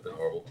horrible. It'd be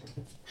horrible.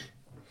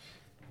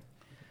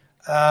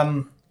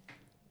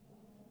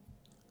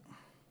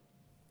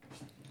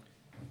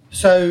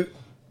 So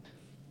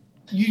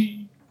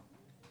you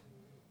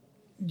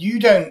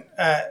don't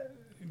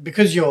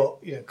because you're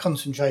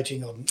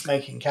concentrating on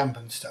making camp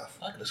and stuff.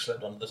 I could have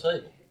slept under the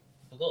table.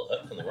 I got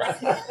that from the rack.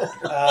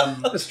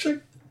 That's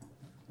true.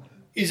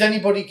 Is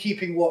anybody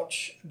keeping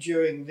watch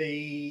during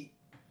the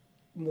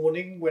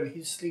morning when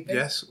he's sleeping?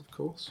 Yes, of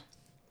course.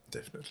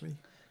 Definitely.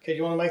 Okay, do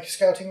you want to make a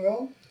scouting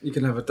roll? You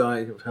can have a die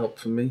of help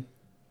from me.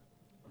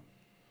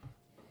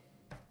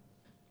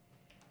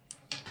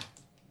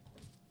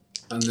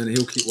 And then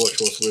he'll keep watch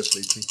whilst we're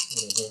sleeping.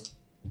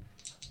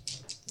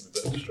 A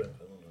bit of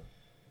strength,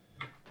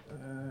 I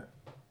don't know.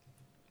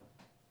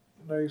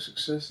 No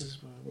successes,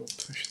 but I will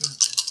push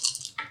that.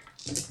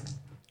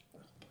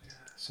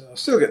 So I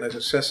still get no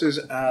successes,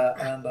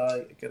 and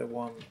I get a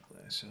 1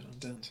 there, so I'm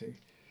down to.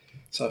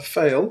 So I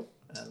fail,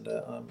 and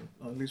I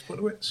lose point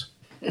of wits.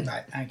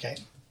 Right, okay.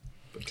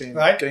 But gain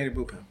Right. a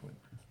willpower point.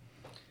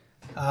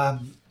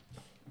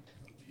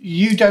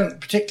 You don't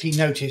particularly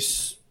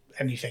notice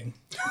anything.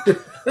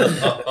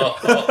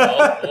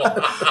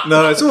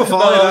 No, it's all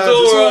fine. it's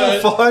all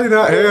It's all fine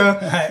out here.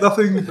 Right.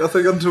 Nothing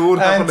untoward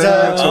And, happening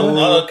at I all.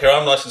 don't care.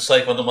 I'm nice and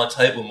safe under my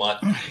table, Mike.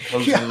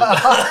 You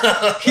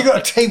got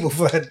a table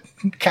for a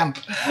camp.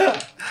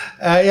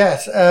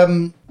 Yes.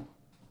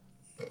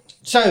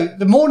 So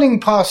the morning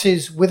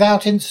passes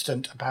without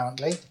incident,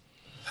 apparently.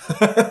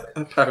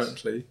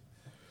 Apparently.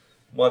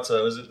 My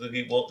turn, is it to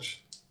keep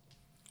watch?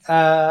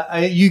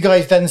 Are you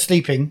guys then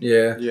sleeping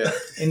Yeah. Yeah.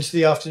 into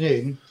the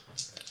afternoon?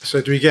 So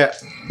do we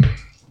get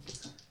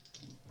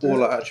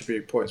all our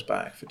attribute points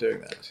back for doing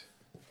that?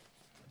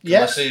 Can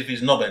Yes. I see if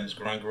his knob end's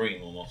grown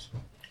green or not?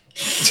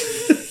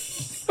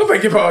 I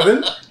beg your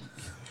pardon.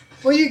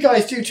 Well, you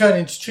guys do turn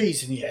into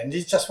trees in the end.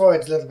 He's just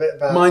worried a little bit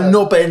about My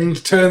knob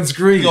end turns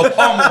green. Your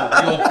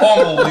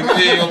pommel, you can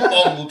hear your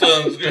pommel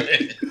turns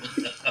green.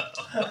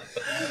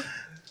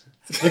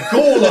 the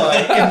gall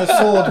eye in the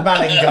sword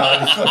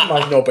Malingard. My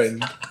knob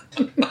end.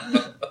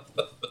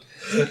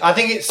 I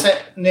think it's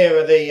set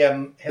nearer the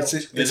hilt.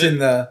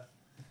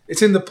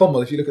 It's in the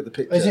pommel if you look at the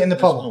picture. Is it in the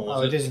pommel? Oh,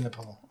 Oh, is it it? is in the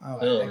pommel. Oh,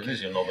 right, Oh, okay. it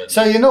is your knob end.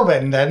 So your knob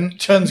end then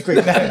turns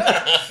green.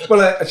 No.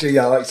 Well, actually,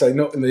 yeah, like I say,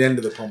 not in the end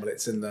of the pommel.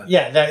 It's in the.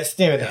 Yeah, no, it's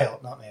nearer the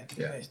hilt, not near.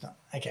 Yeah. It's not.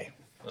 Okay.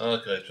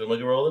 Okay, shall I make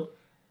a roll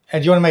Do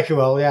you want to make a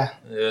roll? Yeah.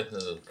 then? Yeah,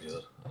 oh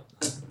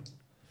god.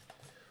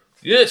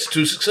 Yes,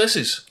 2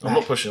 successes. I'm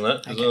not pushing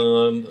that.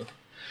 'Cause,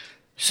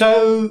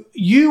 So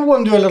you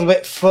wander a little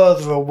bit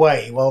further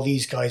away while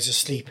these guys are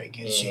sleeping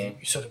as you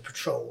sort of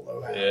patrol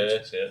around.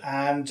 yes,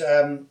 yeah. And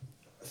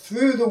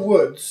through the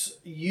woods,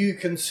 you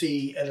can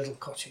see a little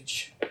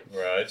cottage.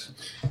 Right.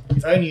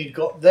 If only you'd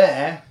got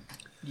there,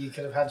 you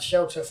could have had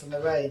shelter from the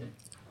rain.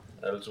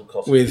 A little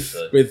cottage.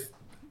 with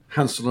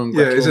Hansel and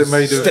Yeah, Gretel's is it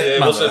made of- yeah,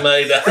 what's it stepmother.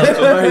 made out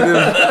Made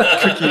of?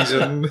 of cookies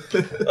and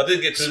I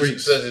did get 2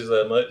 Sweets. successes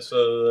there, mate.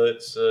 So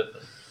it's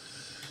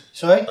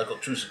Sorry? I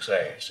got 2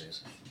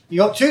 successes. You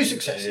got 2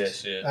 successes.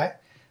 Yes, yeah. Right.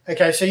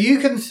 Okay, so you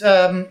can.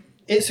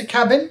 It's a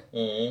cabin.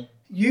 Mm-hmm.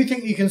 You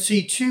think you can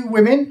see 2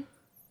 women,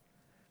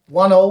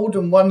 one old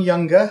and one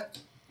younger.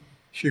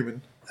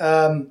 human.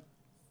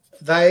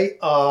 They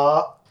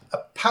are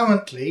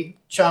apparently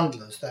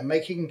chandlers. They're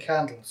making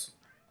candles.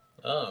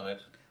 Oh, right.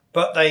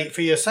 But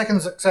for your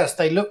second success,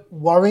 they look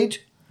worried,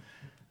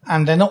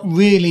 and they're not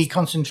really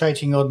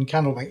concentrating on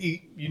candle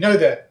making. You know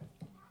they're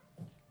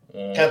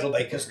candle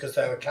makers because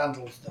there are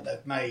candles that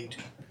they've made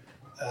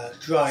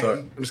drying. Sorry,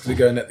 I'm just going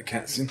to go and let the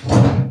cats in.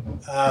 Not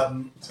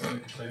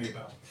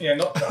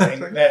drying.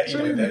 They're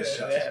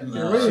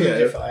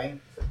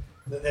solidifying.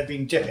 That they've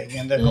been dipping,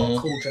 and they've got a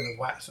cauldron of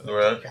wax that they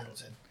Right. put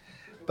candles in.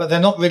 But they're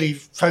not really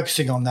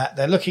focusing on that.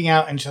 They're looking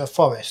out into the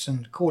forest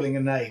and calling a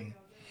name.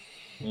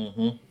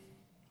 Mm-hmm.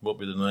 What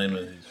would be the name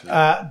of these?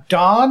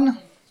 Darn.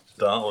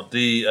 Darn or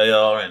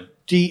D-A-R-N?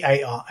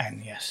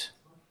 D-A-R-N, yes.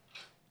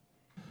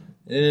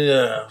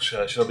 Yeah,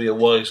 shall I be a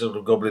wise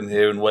little goblin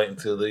here and wait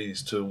until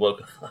these 2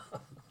 woke?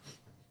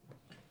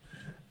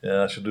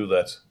 Yeah, I should do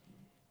that.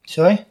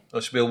 Sorry? I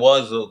should be a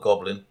wise little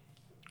goblin.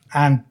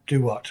 And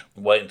do what?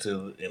 Wait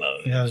until,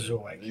 The others are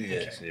awake.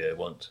 Yes, Okay. yeah, it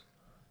won't.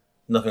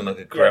 Nothing like a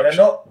Yeah, crouch.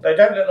 they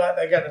don't look like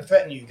they're going to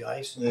threaten you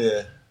guys.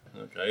 Yeah.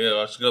 Okay,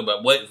 yeah, I should go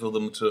back, wait for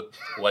them to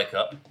wake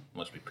up.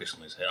 Must be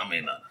pissing his head.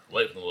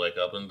 Wait for them to wake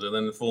up and then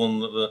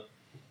inform that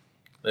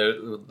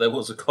there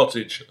was a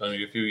cottage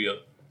only a few years.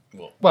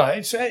 Well,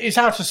 it's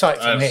out of sight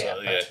from Out of here. sight,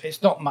 But yeah.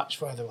 it's not much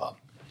further on.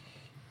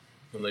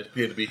 And they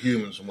appear to be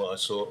humans from what I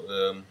saw.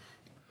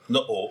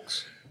 Not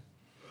orcs.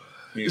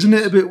 Isn't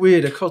it a bit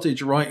weird? A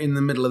cottage right in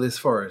the middle of this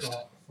forest.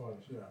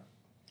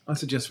 I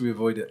suggest we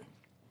avoid it.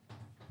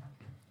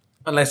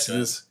 Unless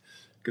there's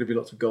going to be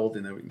lots of gold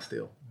in there we can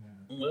steal.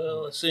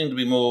 Well, they seem to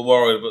be more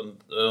worried,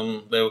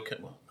 but they were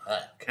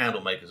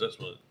candle makers. That's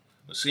what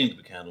they seem to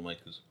be candle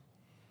makers.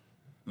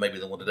 Maybe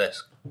they want a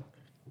desk.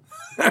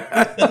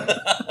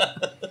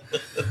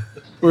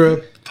 We're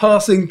a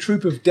passing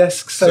troop of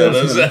desk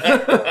salesmen.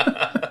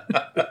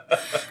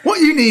 What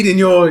you need in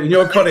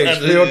your cottage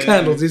for your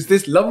candles is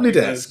this lovely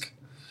desk.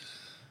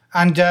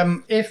 And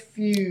if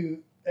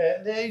you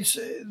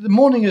the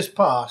morning has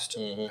passed,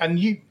 and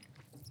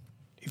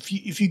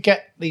if you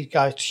get these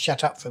guys to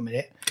shut up for a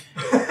minute,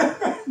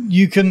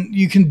 you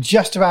can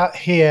just about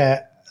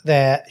hear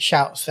their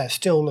shouts. They're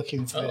still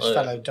looking for this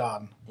fellow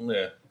Dan.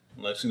 Yeah,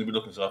 they seem to be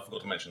looking. So I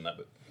forgot to mention that,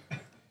 but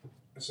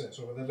So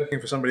they're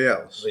looking for somebody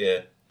else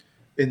yeah,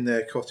 in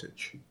their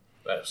cottage.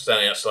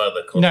 standing outside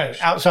their cottage. No,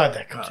 outside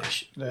their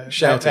cottage.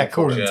 Shouting They're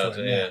calling for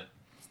Shouting, him, yeah.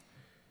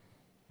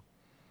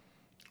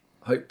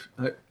 I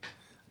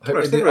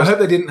hope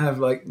they didn't have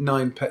like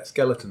 9 pet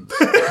skeletons.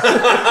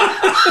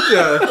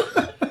 Yeah.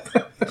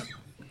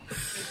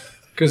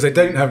 Because they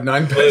don't have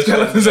 9 pet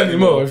skeletons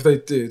anymore if they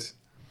did.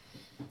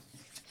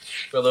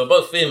 Well, they were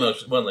both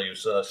females, weren't they? You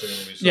seem to be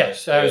saying.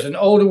 Yes, there was an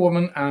older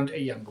woman and a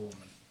younger woman.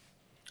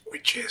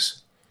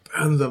 Witches.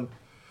 Burn them.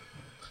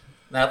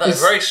 Now that's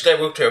very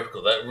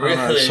stereotypical. That really.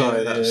 Oh, no,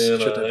 sorry, that's you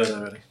should have know, been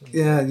already.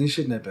 Yeah, you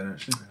should know better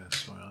actually. Yeah,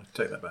 sorry, I'll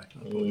take that back.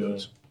 I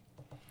apologise.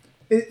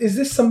 Is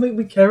this something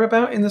we care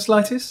about in the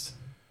slightest?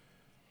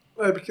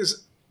 No,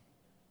 because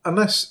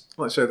unless,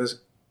 like I say,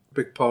 there's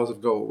big piles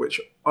of gold, which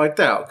I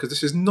doubt, because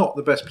this is not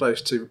the best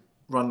place to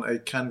run a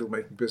candle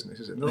making business,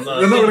 is it? No, They're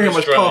not going to get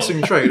much strange.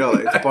 passing trade, are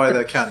they, to buy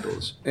their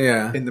candles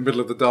Yeah. in the middle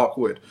of the dark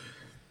wood?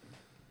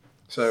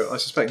 So I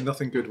suspect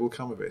nothing good will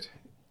come of it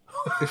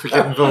if we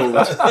get involved.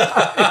 I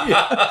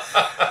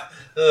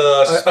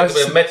suspect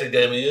it'll be a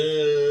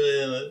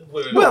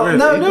metagaming. Well, really.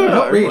 no, No,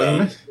 not really.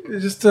 well.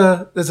 It's just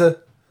there's a.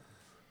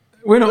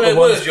 We're not the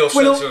Where's ones. your We're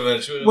sense of not,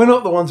 adventure? we're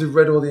not the ones who've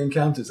read all the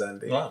encounters,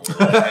 Andy. Right.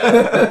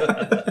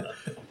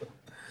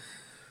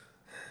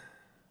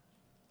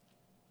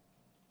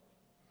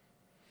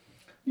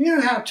 You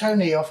know how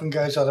Tony often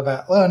goes on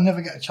about, well, I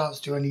never get a chance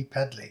to do any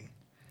peddling.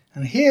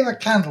 And here are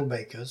candle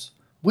makers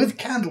with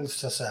candles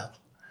to sell.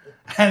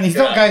 And he's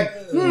not going,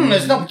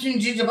 there's an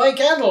opportunity to buy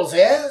candles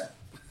here.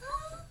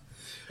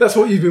 That's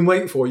what you've been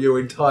waiting for your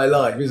entire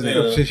life, isn't The it?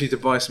 opportunity to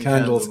buy some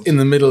Candles candles. in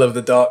the middle of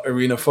the dark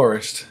arena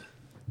forest.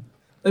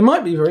 They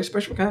might be very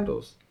special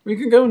candles. We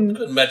can go and.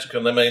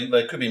 Magical.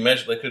 They could be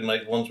magic. They could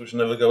make ones which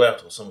never go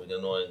out or something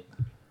annoying.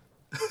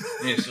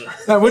 Yes.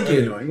 That would be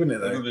annoying, wouldn't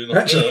it? That Though? would be annoying.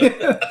 Actually,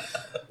 Yeah,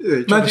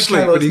 you're trying to magic sleep,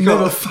 candles but you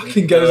never can't.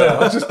 fucking goes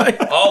out. It's just like,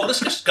 Oh, let's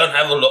just go and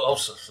have a look. Oh,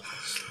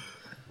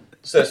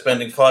 instead of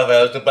spending 5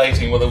 hours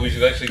debating whether we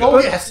should actually go. Oh,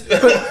 yes.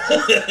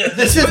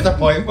 This is the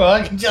point where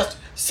I can just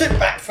sit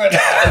back for an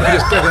hour.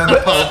 Just go down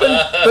the pub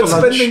but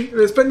for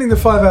lunch. spending the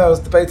 5 hours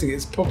debating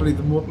is probably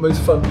the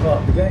most fun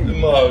part of the game.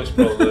 Most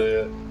probably,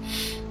 yeah.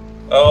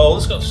 Oh,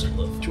 let's go. Do you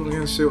want to go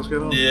and see what's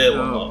going on? Yeah,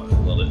 Oh,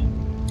 well, not it.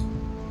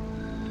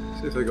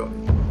 see if they got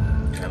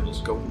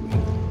Candles. gold.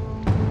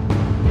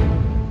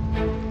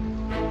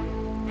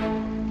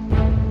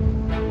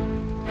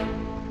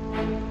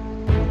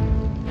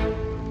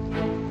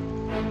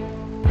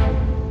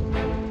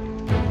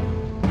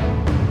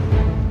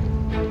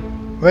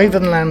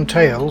 Ravenland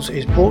Tales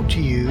is brought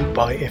to you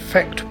by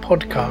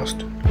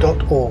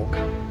effectpodcast.org.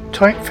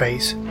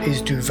 Typeface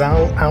is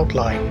Duval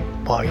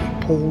Outline by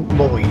Paul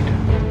Lloyd.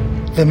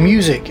 The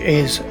music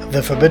is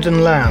The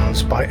Forbidden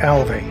Lands by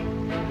Alve,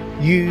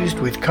 used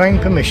with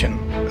kind permission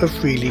of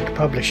Free League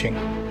Publishing.